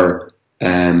who are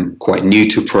quite new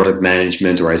to product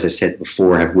management, or, as I said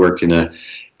before, have worked in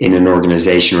an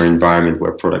organization or environment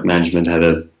where product management had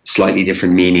a slightly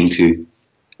different meaning to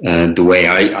the way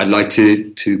I'd like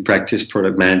to practice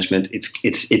product management.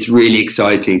 It's really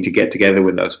exciting to get together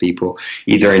with those people,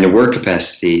 either in a work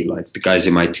capacity, like the guys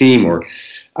in my team, or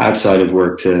outside of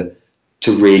work, to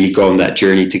really go on that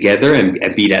journey together and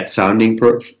be that sounding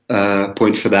point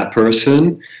for that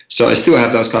person. So I still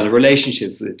have those kind of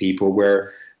relationships with people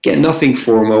where, again, nothing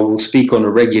formal, we'll speak on a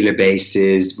regular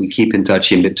basis, we keep in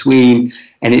touch in between.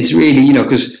 And it's really,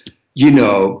 because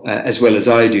as well as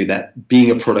I do, that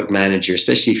being a product manager,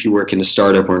 especially if you work in a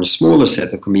startup or in a smaller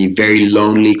setup, can be a very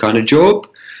lonely kind of job.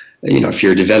 If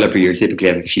you're a developer, you typically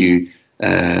have a few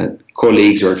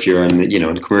colleagues, or if you're on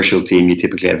the commercial team, you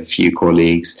typically have a few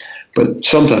colleagues. But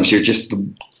sometimes you're just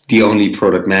the only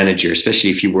product manager,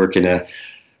 especially if you work in a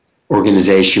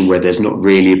organization where there's not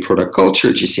really a product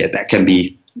culture just yet. That can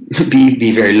be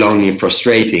very lonely and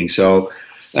frustrating. So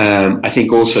I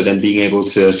think also then being able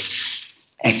to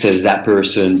act as that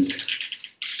person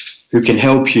who can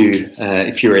help you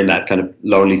if you're in that kind of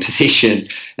lonely position,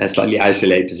 a slightly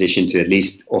isolated position, to at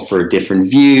least offer a different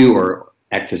view or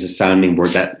act as a sounding board,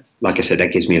 that, like I said,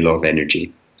 that gives me a lot of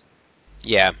energy.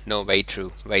 Yeah, no, very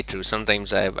true, very true.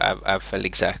 Sometimes I've felt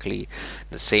exactly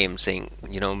the same, saying,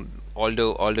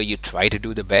 although you try to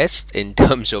do the best in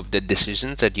terms of the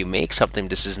decisions that you make, sometimes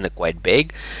decisions are quite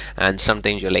big, and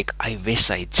sometimes you're like, I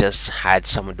wish I just had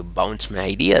someone to bounce my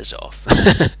ideas off.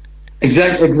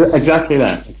 Exactly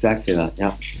that.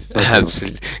 Yeah.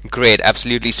 Absolutely. Great.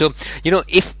 Absolutely. So,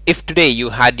 if today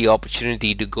you had the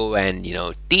opportunity to go and,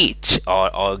 teach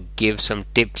or give some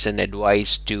tips and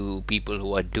advice to people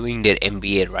who are doing their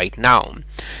MBA right now,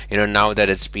 now that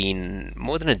it's been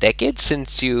more than a decade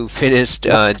since you finished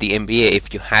the MBA,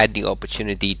 if you had the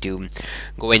opportunity to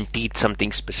go and teach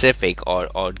something specific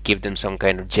or give them some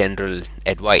kind of general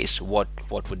advice, what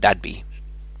would that be?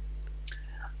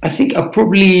 I think I'll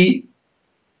probably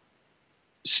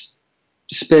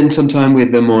spend some time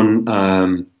with them on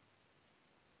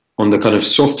the kind of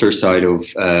softer side of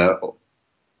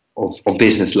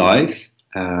business life,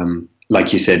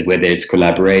 like you said, whether it's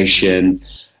collaboration,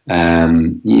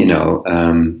 dealing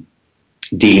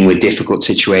with difficult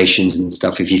situations and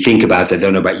stuff. If you think about it, I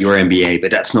don't know about your MBA,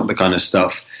 but that's not the kind of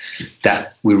stuff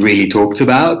that we really talked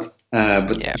about.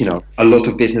 But a lot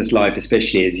of business life,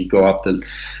 especially as you go up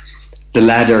the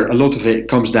ladder, a lot of it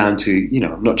comes down to,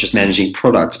 not just managing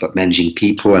products, but managing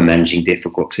people and managing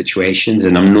difficult situations.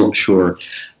 And I'm not sure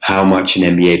how much an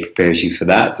MBA prepares you for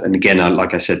that. And again,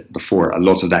 like I said before, a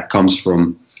lot of that comes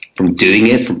from doing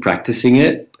it, from practicing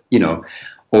it.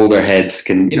 Older heads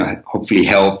can, hopefully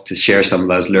help to share some of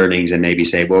those learnings and maybe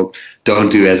say, well,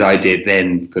 don't do as I did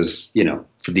then because,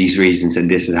 for these reasons, and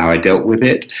this is how I dealt with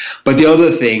it. But the other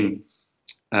thing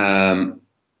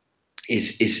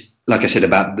is like I said,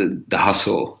 about the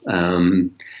hustle.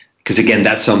 Because again,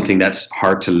 that's something that's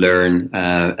hard to learn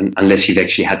unless you've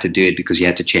actually had to do it because you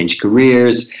had to change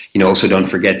careers. Also, don't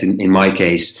forget, in my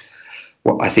case,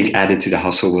 what I think added to the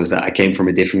hustle was that I came from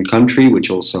a different country, which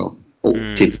also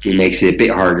typically makes it a bit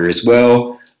harder as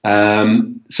well.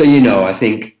 I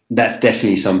think that's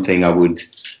definitely something I would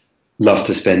love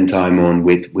to spend time on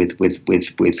with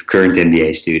current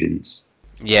MBA students.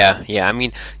 Yeah. I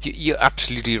mean, you're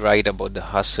absolutely right about the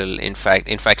hustle. In fact,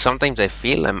 sometimes I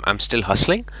feel I'm still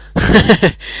hustling.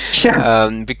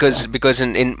 Because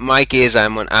in my case,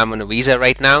 I'm on a visa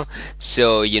right now.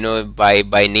 So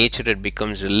by nature, it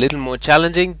becomes a little more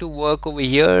challenging to work over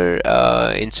here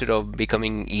instead of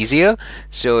becoming easier.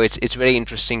 So it's very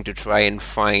interesting to try and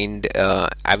find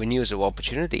avenues of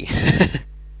opportunity.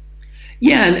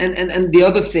 Yeah, and the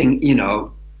other thing,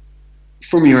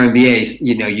 from your MBAs,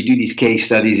 you do these case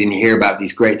studies and you hear about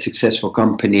these great successful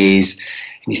companies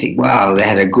and you think, wow, they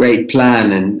had a great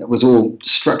plan and it was all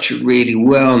structured really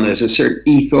well and there's a certain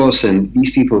ethos and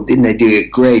these people, didn't they do a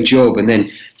great job? And then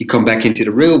you come back into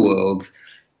the real world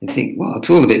and think, well, it's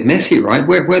all a bit messy, right?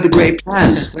 Where are the great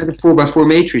plans? Where are the 4x4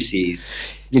 matrices?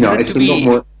 It's a lot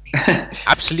more...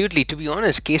 Absolutely. To be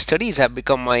honest, case studies have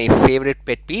become my favorite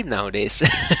pet peeve nowadays.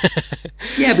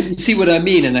 Yeah, but you see what I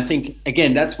mean. And I think,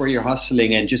 again, that's where you're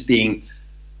hustling and just being,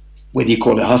 whether you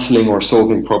call it hustling or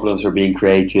solving problems or being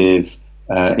creative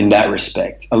in that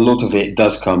respect. A lot of it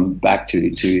does come back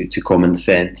to common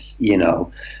sense.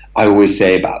 I always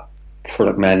say about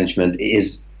product management,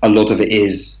 a lot of it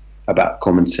is about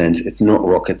common sense. It's not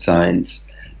rocket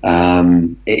science.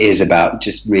 It is about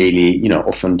just really,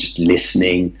 often just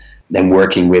listening, then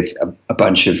working with a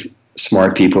bunch of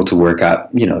smart people to work out,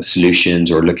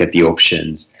 solutions or look at the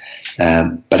options.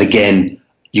 But again,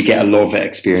 you get a lot of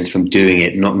experience from doing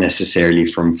it, not necessarily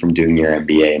from doing your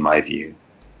MBA, in my view.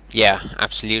 Yeah,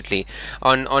 absolutely.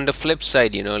 On the flip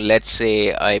side, let's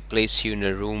say I place you in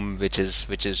a room which is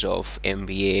of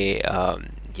MBA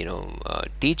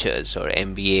teachers or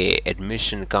MBA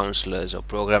admission counselors or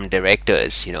program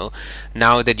directors.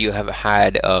 Now that you have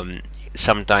had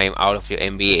some time out of your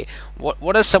MBA,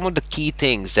 what are some of the key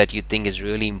things that you think is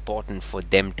really important for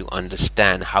them to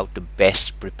understand how to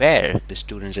best prepare the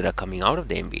students that are coming out of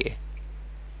the MBA?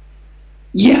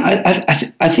 Yeah,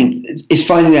 I think it's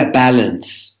finding that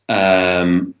balance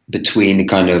between the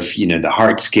kind of, the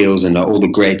hard skills and all the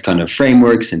great kind of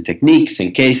frameworks and techniques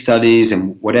and case studies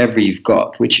and whatever you've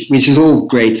got, which is all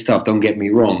great stuff, don't get me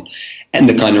wrong, and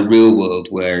the kind of real world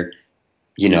where,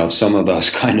 some of those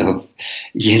kind of,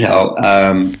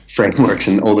 frameworks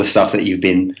and all the stuff that you've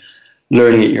been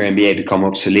learning at your MBA become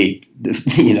obsolete.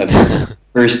 The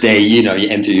first day, you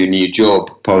enter your new job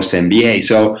post MBA.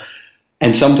 So,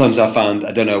 and sometimes I found,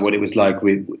 I don't know what it was like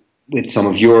with some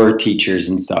of your teachers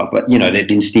and stuff, but they've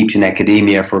been steeped in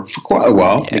academia for quite a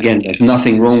while. Yeah. Again, there's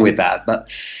nothing wrong with that,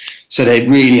 but so they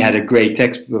really had a great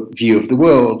textbook view of the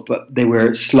world, but they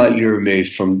were slightly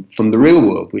removed from the real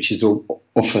world, which is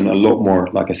often a lot more,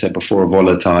 like I said before,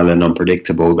 volatile and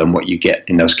unpredictable than what you get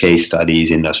in those case studies,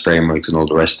 in those frameworks and all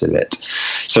the rest of it.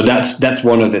 So that's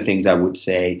one of the things I would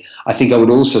say. I think I would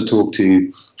also talk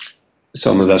to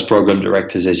some of those program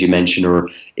directors, as you mentioned,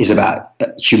 is about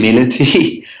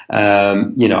humility. I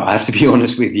have to be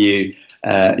honest with you.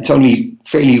 It's only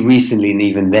fairly recently, and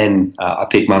even then, I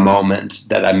pick my moments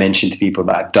that I mentioned to people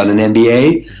that I've done an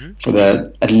MBA for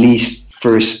the at least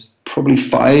first probably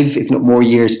 5, if not more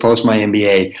years post my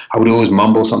MBA. I would always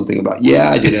mumble something about,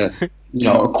 I did a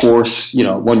course,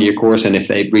 1-year course, and if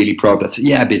they really probed, I'd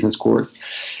say, business course,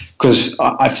 because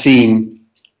I've seen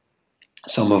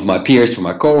some of my peers from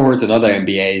my cohorts and other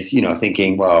MBAs,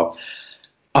 thinking, well,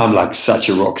 I'm like such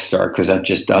a rock star because I've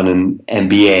just done an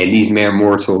MBA, and these mere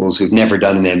mortals who've never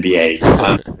done an MBA,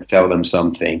 I'm going to tell them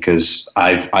something because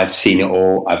I've seen it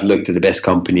all. I've looked at the best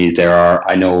companies there are.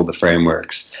 I know all the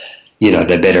frameworks.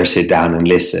 They better sit down and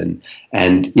listen.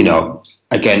 And,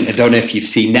 again, I don't know if you've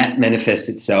seen that manifest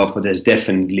itself, but there's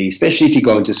definitely, especially if you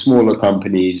go into smaller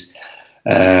companies,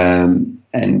 and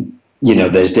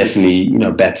there's definitely,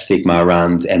 bad stigma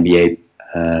around MBA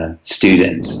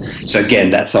students. So again,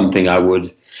 that's something I would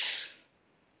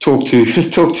talk to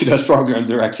those program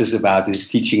directors about, is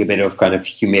teaching a bit of kind of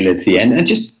humility and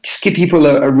just give people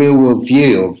a real world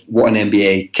view of what an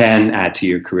MBA can add to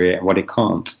your career and what it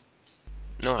can't.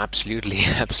 No, absolutely,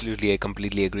 absolutely. I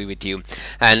completely agree with you,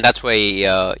 and that's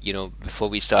why before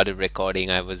we started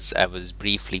recording, I was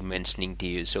briefly mentioning to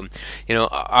you. So,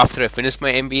 after I finished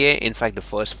my MBA, in fact, the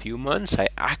first few months, I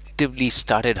actively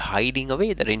started hiding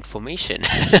away that information.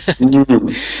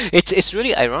 Mm. It's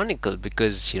really ironical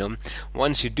because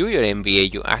once you do your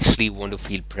MBA, you actually want to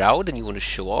feel proud and you want to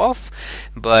show off.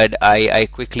 But I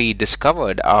quickly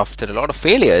discovered after a lot of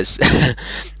failures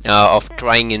of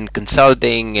trying in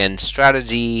consulting and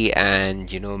strategy and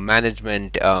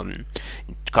management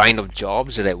kind of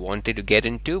jobs that I wanted to get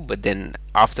into, but then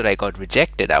after I got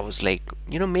rejected, I was like,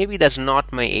 maybe that's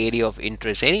not my area of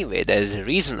interest anyway. There's a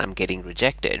reason I'm getting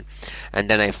rejected. And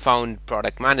then I found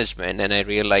product management and I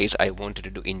realized I wanted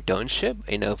to do internship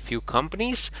in a few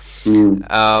companies. Mm.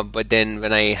 But then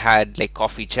when I had like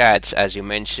coffee chats, as you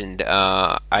mentioned,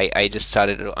 I just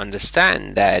started to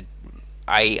understand that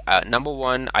number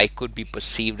one, I could be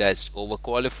perceived as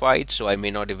overqualified, so I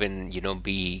may not even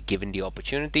be given the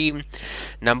opportunity.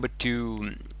 Number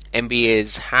two,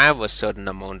 MBAs have a certain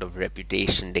amount of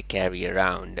reputation they carry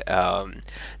around,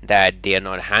 that they are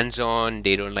not hands-on,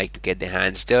 they don't like to get their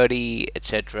hands dirty,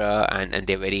 etc. And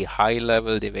they're very high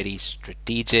level, they're very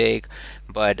strategic.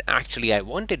 But actually, I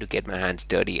wanted to get my hands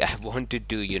dirty. I wanted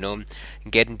to,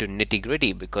 get into nitty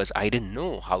gritty because I didn't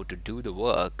know how to do the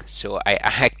work. So I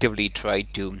actively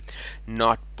tried to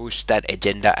not push that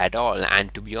agenda at all.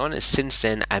 And to be honest, since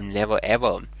then, I've never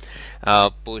ever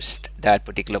pushed that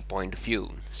particular point of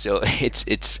view. So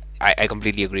I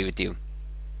completely agree with you.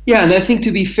 Yeah, and I think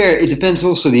to be fair, it depends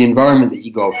also the environment that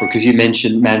you go for, because you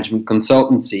mentioned management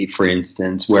consultancy, for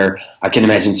instance, where I can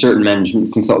imagine certain management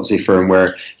consultancy firm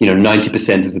where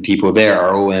 90% of the people there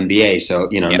are all MBA. So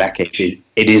in Yep. that case,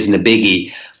 it isn't a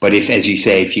biggie. But if, as you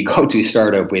say, if you go to a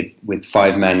startup with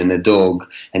 5 men and a dog,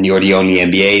 and you're the only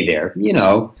MBA there,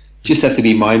 just have to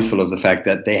be mindful of the fact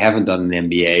that they haven't done an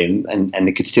MBA and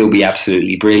they could still be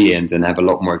absolutely brilliant and have a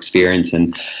lot more experience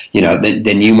and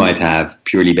than you might have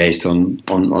purely based on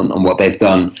what they've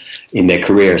done in their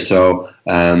career. So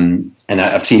and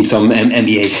I've seen some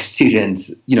MBA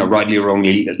students rightly or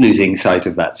wrongly losing sight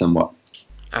of that somewhat.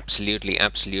 Absolutely,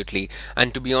 absolutely.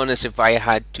 And to be honest, if I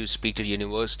had to speak to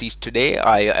universities today,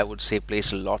 I would say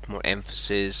place a lot more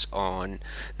emphasis on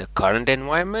the current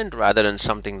environment rather than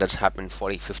something that's happened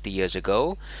 40, 50 years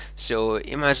ago. So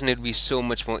imagine it'd be so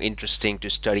much more interesting to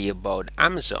study about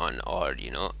Amazon or,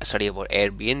 study about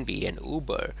Airbnb and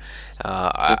Uber.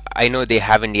 I know they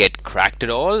haven't yet cracked it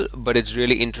all, but it's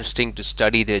really interesting to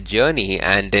study their journey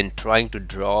and then trying to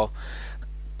draw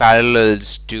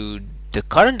parallels to the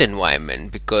current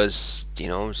environment because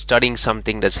studying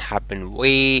something that's happened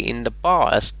way in the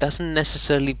past doesn't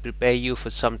necessarily prepare you for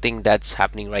something that's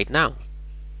happening right now.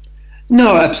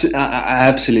 No, I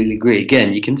absolutely agree.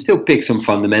 Again, you can still pick some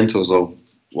fundamentals of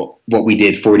what we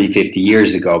did 40, 50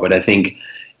 years ago, but I think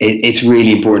it's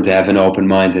really important to have an open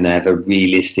mind and have a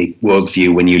realistic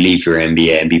worldview when you leave your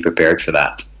MBA and be prepared for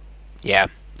that. Yeah,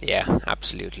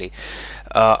 absolutely.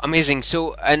 Amazing.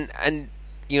 So and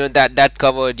that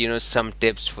covered some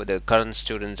tips for the current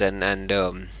students and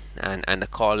the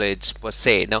college per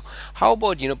se. Now, how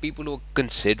about people who are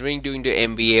considering doing the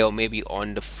MBA or maybe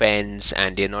on the fence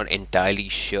and they're not entirely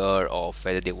sure of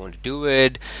whether they want to do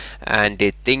it, and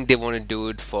they think they want to do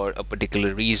it for a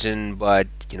particular reason, but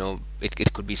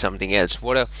it could be something else.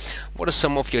 What are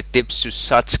some of your tips to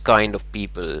such kind of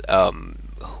people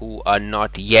who are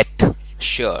not yet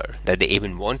sure that they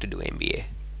even want to do MBA?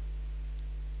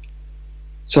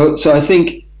 So I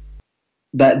think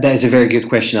that is a very good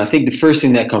question. I think the first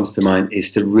thing that comes to mind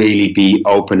is to really be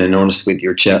open and honest with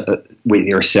with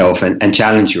yourself and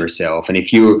challenge yourself. And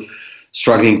if you're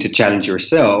struggling to challenge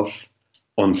yourself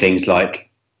on things like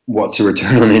what's the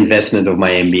return on investment of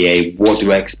my MBA, what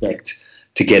do I expect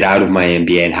to get out of my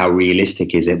MBA, and how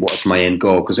realistic is it? What's my end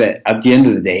goal? Because at the end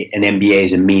of the day, an MBA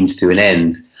is a means to an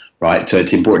end, right? So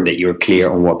it's important that you're clear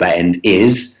on what that end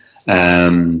is.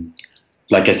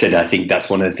 Like I said, I think that's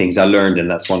one of the things I learned,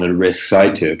 and that's one of the risks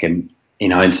I took. And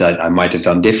in hindsight, I might have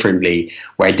done differently,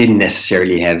 where I didn't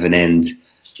necessarily have an end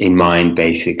in mind,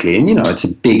 basically. And, it's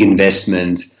a big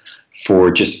investment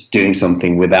for just doing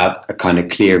something without a kind of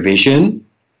clear vision.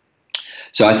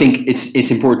 So I think it's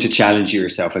important to challenge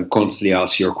yourself and constantly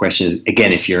ask your questions.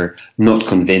 Again, if you're not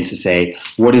convinced, to say,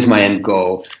 what is my end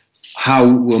goal? How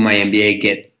will my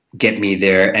MBA get me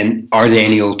there? And are there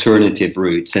any alternative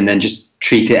routes? And then just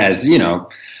treat it as,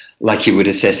 like you would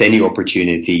assess any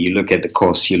opportunity. You look at the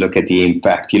costs, you look at the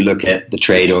impact, you look at the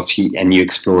trade-offs, and you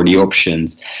explore the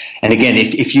options. And again,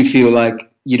 if you feel like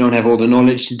you don't have all the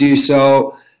knowledge to do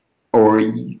so, or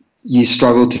you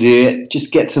struggle to do it,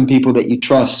 just get some people that you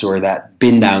trust or that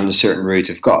been down a certain route,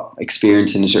 have got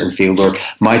experience in a certain field, or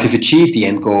might have achieved the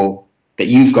end goal that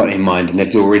you've got in mind and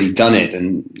they've already done it,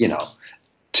 and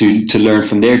to learn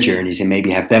from their journeys and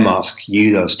maybe have them ask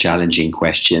you those challenging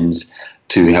questions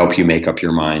to help you make up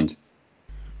your mind.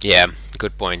 Yeah,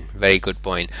 good point. Very good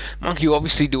point. Marc, you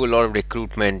obviously do a lot of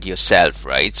recruitment yourself,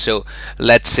 right? So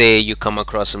let's say you come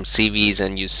across some CVs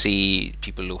and you see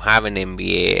people who have an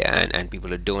MBA and people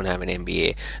who don't have an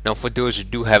MBA. Now, for those who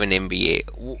do have an MBA,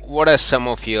 what are some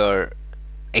of your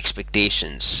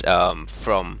expectations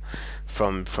from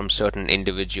certain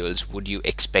individuals? Would you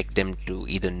expect them to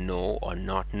either know or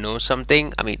not know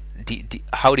something? I mean,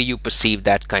 how do you perceive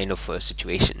that kind of a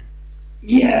situation?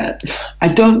 Yeah,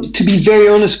 to be very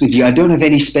honest with you, I don't have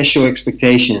any special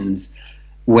expectations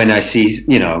when I see,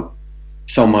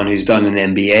 someone who's done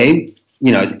an MBA.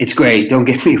 It's great, don't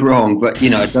get me wrong, but,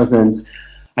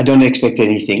 I don't expect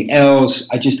anything else.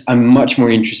 I'm much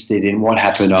more interested in what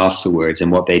happened afterwards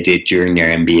and what they did during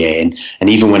their MBA. And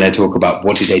even when I talk about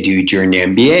what did they do during their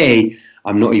MBA,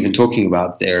 I'm not even talking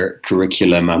about their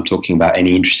curriculum. I'm talking about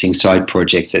any interesting side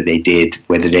projects that they did,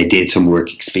 whether they did some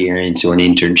work experience or an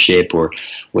internship, or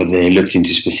whether they looked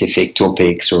into specific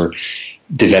topics or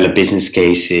developed business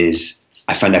cases.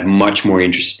 I find that much more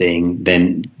interesting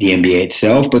than the MBA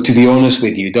itself. But to be honest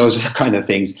with you, those are the kind of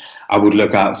things I would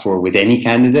look out for with any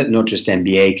candidate, not just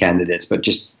MBA candidates, but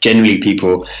just generally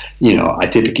people. I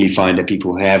typically find that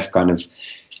people who have kind of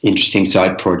interesting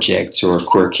side projects or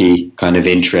quirky kind of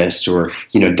interests, or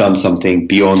done something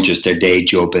beyond just their day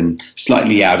job and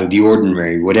slightly out of the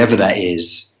ordinary, whatever that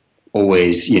is,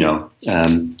 always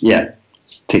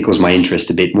tickles my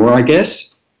interest a bit more, I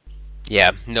guess.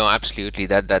 Yeah, no, absolutely.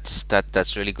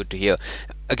 That's really good to hear.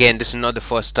 Again, this is not the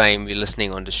first time we're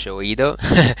listening on the show either,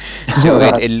 so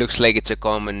it looks like it's a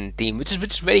common theme, which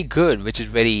is very good, which is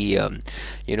very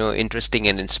interesting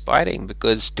and inspiring.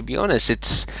 Because to be honest,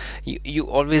 it's you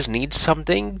always need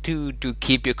something to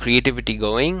keep your creativity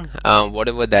going,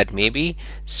 whatever that may be.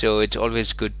 So it's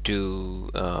always good to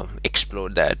explore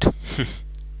that.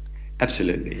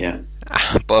 Absolutely, yeah.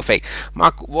 Perfect,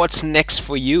 Marc. What's next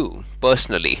for you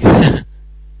personally?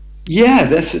 Yeah,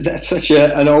 that's such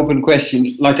an open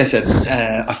question. Like I said,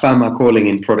 I found my calling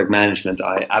in product management.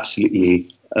 I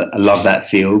absolutely love that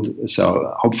field.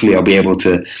 So hopefully I'll be able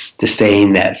to stay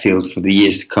in that field for the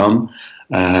years to come.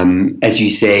 As you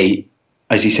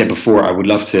said before, I would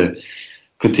love to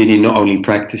continue not only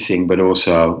practicing, but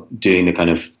also doing the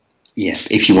kind of,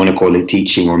 if you want to call it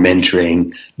teaching or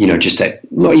mentoring, just that,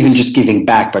 not even just giving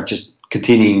back, but just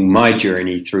continuing my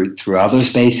journey through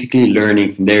others, basically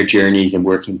learning from their journeys and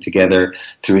working together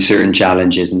through certain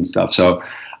challenges and stuff. So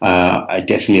I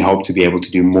definitely hope to be able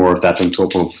to do more of that on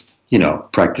top of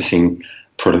practicing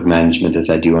product management as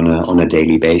I do on a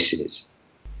daily basis.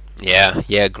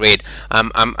 Yeah, great.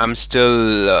 I'm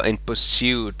still in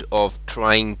pursuit of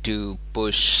trying to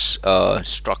push a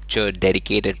structured,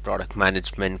 dedicated product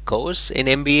management course in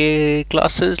MBA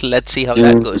classes. Let's see how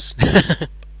that goes.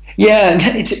 Yeah,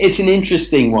 it's an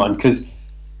interesting one because,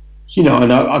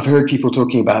 and I've heard people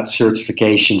talking about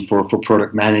certification for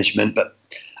product management, but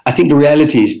I think the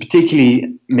reality is,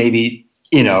 particularly maybe,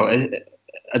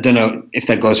 I don't know if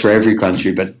that goes for every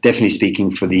country, but definitely speaking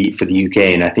for the UK,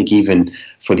 and I think even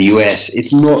for the US,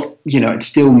 it's not, it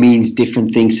still means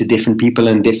different things to different people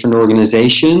and different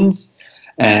organizations.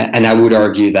 And I would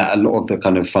argue that a lot of the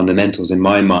kind of fundamentals in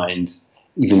my mind,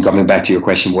 even coming back to your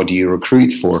question, what do you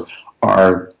recruit for,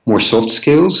 are more soft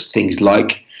skills, things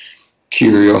like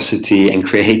curiosity and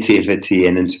creativity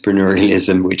and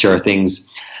entrepreneurialism, which are things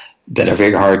that are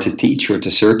very hard to teach or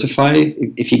to certify,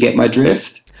 if you get my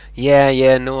drift.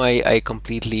 Yeah, no, I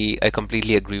completely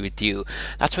agree with you.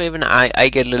 That's why even I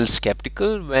get a little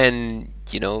skeptical when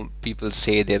people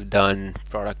say they've done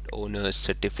product owner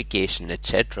certification,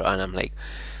 etc., and I'm like,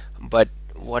 but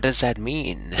what does that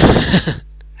mean?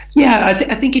 Yeah,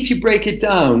 I think if you break it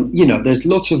down, there's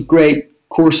lots of great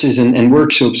courses and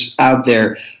workshops out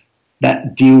there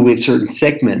that deal with certain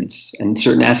segments and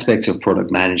certain aspects of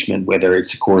product management, whether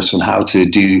it's a course on how to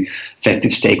do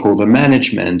effective stakeholder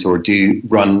management or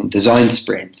run design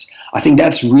sprints. I think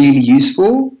that's really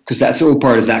useful because that's all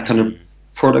part of that kind of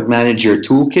product manager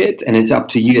toolkit, and it's up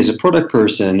to you as a product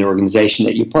person and the organization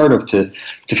that you're part of to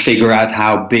figure out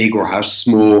how big or how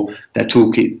small that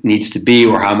toolkit needs to be,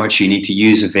 or how much you need to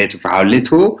use of it, or for how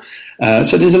little.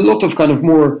 So there's a lot of kind of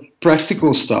more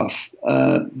practical stuff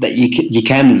that you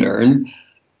can learn,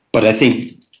 but I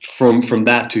think from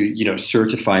that to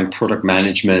certifying product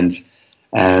management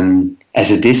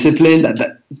as a discipline,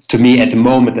 that to me at the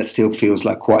moment that still feels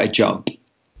like quite a jump.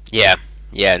 Yeah,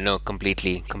 Yeah, no,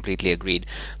 completely agreed.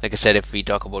 Like I said, if we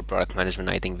talk about product management,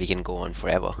 I think we can go on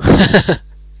forever.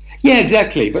 Yeah,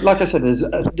 exactly. But like I said,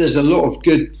 there's a lot of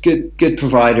good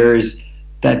providers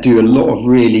that do a lot of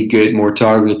really good, more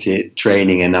targeted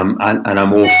training, and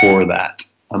I'm all for that.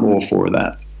 I'm all for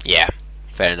that. Yeah,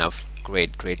 fair enough.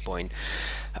 Great point.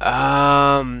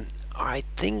 I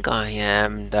think I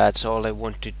am. That's all I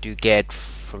wanted to get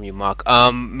from you, Mark.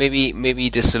 Maybe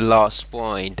just a last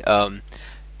point.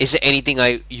 Is there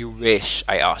anything you wish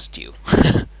I asked you?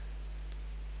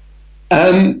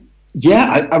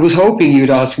 Yeah, I was hoping you'd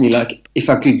ask me like if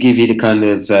I could give you the kind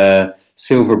of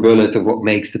silver bullet of what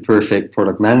makes the perfect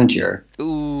product manager.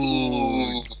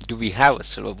 Ooh, do we have a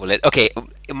silver bullet? Okay,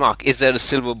 Mark, is there a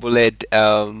silver bullet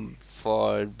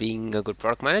for being a good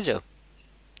product manager?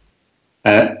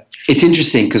 Uh, it's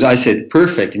interesting because I said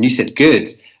perfect and you said good.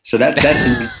 So that's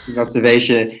an interesting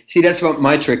observation. See, that's what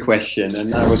my trick question,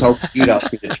 and I was hoping you'd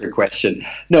ask me the trick question.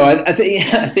 No, I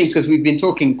think because we've been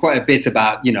talking quite a bit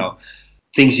about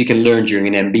things you can learn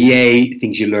during an MBA,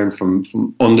 things you learn from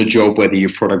on the job, whether you're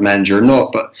product manager or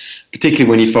not. But particularly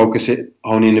when you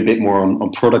hone in a bit more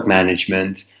on product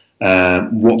management,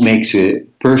 what makes a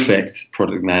perfect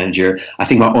product manager? I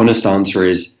think my honest answer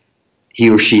is he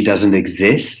or she doesn't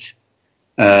exist.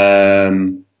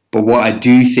 But what I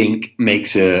do think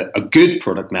makes a good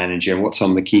product manager, and what some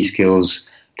of the key skills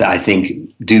that I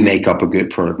think do make up a good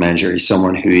product manager, is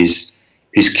someone who's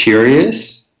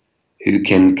curious, who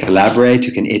can collaborate,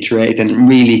 who can iterate, and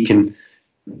really can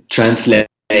translate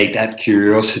that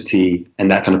curiosity and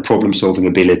that kind of problem-solving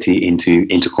ability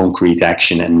into concrete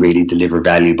action and really deliver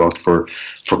value both for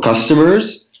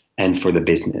customers and for the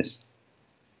business.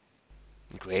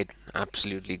 Great,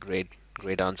 absolutely great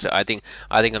answer. I think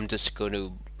I'm just going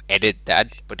to edit that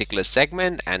particular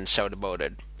segment and shout about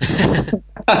it.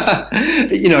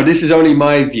 This is only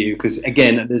my view because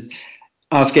again,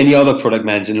 ask any other product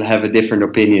manager and they'll have a different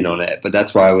opinion on it. But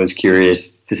that's why I was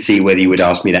curious to see whether you would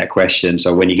ask me that question.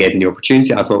 So when you gave me the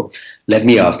opportunity, I thought, let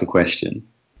me ask the question.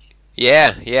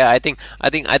 Yeah. I think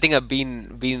I've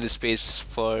been in the space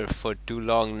for too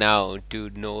long now to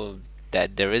know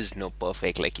that there is no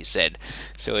perfect, like you said.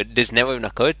 So this never even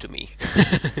occurred to me.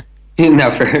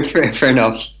 No, fair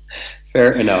enough.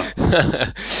 Fair enough.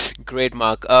 Great,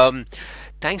 Mark.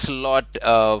 Thanks a lot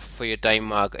for your time,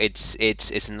 Mark. It's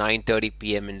 9:30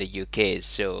 p.m. in the UK,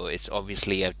 so it's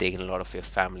obviously I've taken a lot of your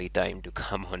family time to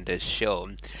come on this show.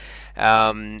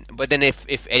 But then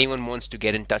if anyone wants to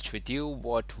get in touch with you,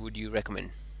 what would you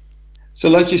recommend? So,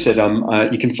 like you said,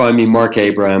 you can find me Mark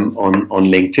Abraham on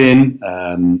LinkedIn.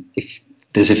 If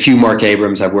there's a few Mark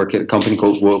Abrams, I work at a company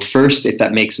called World First. If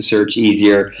that makes the search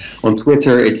easier, on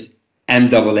Twitter it's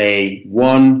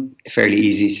MAA1, fairly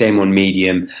easy. Same on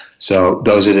Medium. So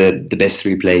those are the best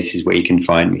three places where you can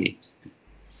find me.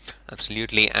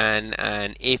 Absolutely, and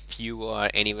if you are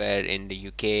anywhere in the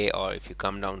UK or if you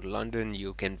come down to London,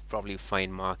 you can probably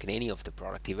find Mark in any of the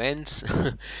product events.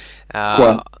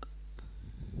 Well,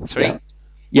 Sorry. yeah.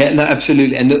 Yeah, no,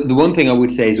 absolutely. And the one thing I would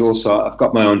say is also I've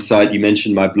got my own site. You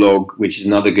mentioned my blog, which is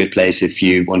another good place if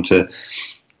you want to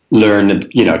learn,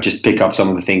 just pick up some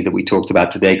of the things that we talked about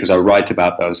today, because I write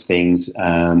about those things,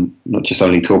 not just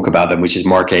only talk about them, which is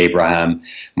Mark Abraham,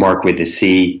 Mark with a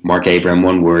C, markabraham,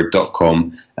 one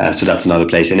word.com. So that's another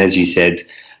place. And as you said,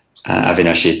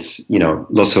 Avinash, it's,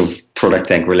 lots of product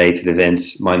tech related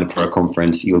events, Mind the Product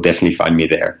Conference. You'll definitely find me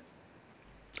there.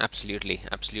 Absolutely.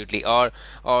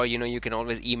 Or you can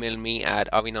always email me at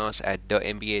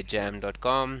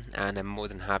avinash@thembajam.com, and I'm more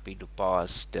than happy to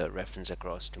pass the reference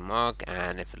across to Mark.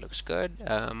 And if it looks good,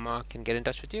 Mark can get in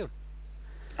touch with you.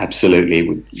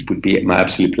 Absolutely, would be my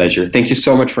absolute pleasure. Thank you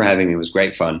so much for having me. It was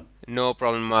great fun. No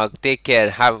problem, Mark. Take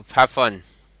care. Have fun.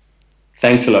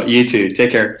 Thanks a lot. You too.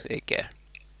 Take care. Take care.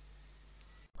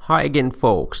 Hi again,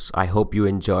 folks. I hope you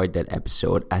enjoyed that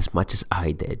episode as much as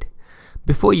I did.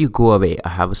 Before you go away, I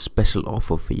have a special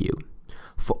offer for you.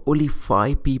 For only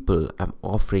 5 people, I'm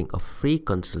offering a free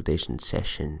consultation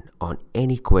session on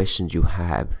any questions you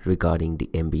have regarding the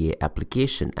MBA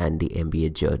application and the MBA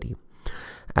journey.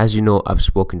 As you know, I've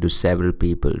spoken to several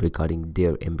people regarding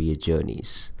their MBA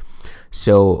journeys.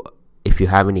 So if you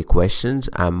have any questions,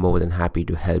 I'm more than happy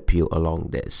to help you along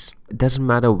this. It doesn't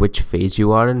matter which phase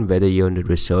you are in, whether you're in the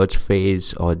research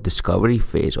phase or discovery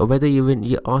phase, or whether even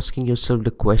you're asking yourself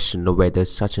the question of whether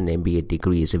such an MBA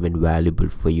degree is even valuable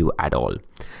for you at all.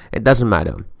 It doesn't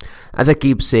matter. As I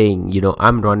keep saying,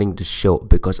 I'm running the show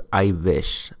because I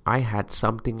wish I had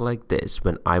something like this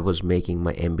when I was making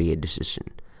my MBA decision.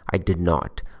 I did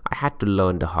not. I had to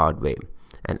learn the hard way.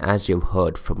 And as you've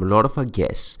heard from a lot of our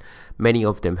guests, many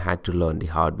of them had to learn the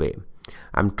hard way.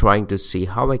 I'm trying to see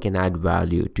how I can add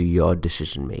value to your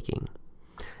decision making.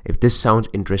 If this sounds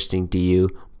interesting to you,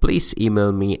 please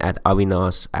email me at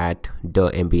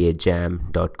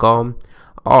avinash@thembajam.com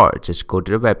or just go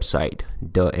to the website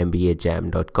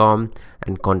thembajam.com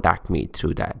and contact me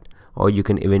through that. Or you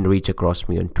can even reach across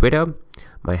me on Twitter.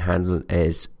 My handle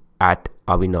is at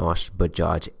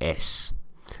avinashbajaj.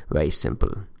 Very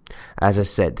simple. As I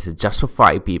said, this is just for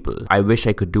 5 people. I wish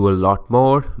I could do a lot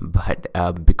more, but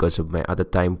because of my other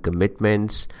time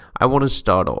commitments, I want to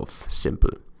start off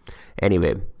simple.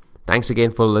 Anyway, thanks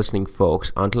again for listening,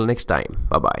 folks. Until next time,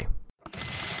 bye-bye.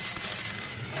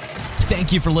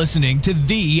 Thank you for listening to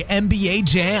the MBA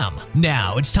Jam.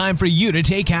 Now it's time for you to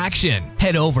take action.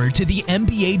 Head over to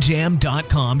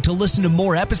thembajam.com to listen to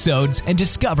more episodes and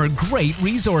discover great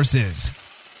resources.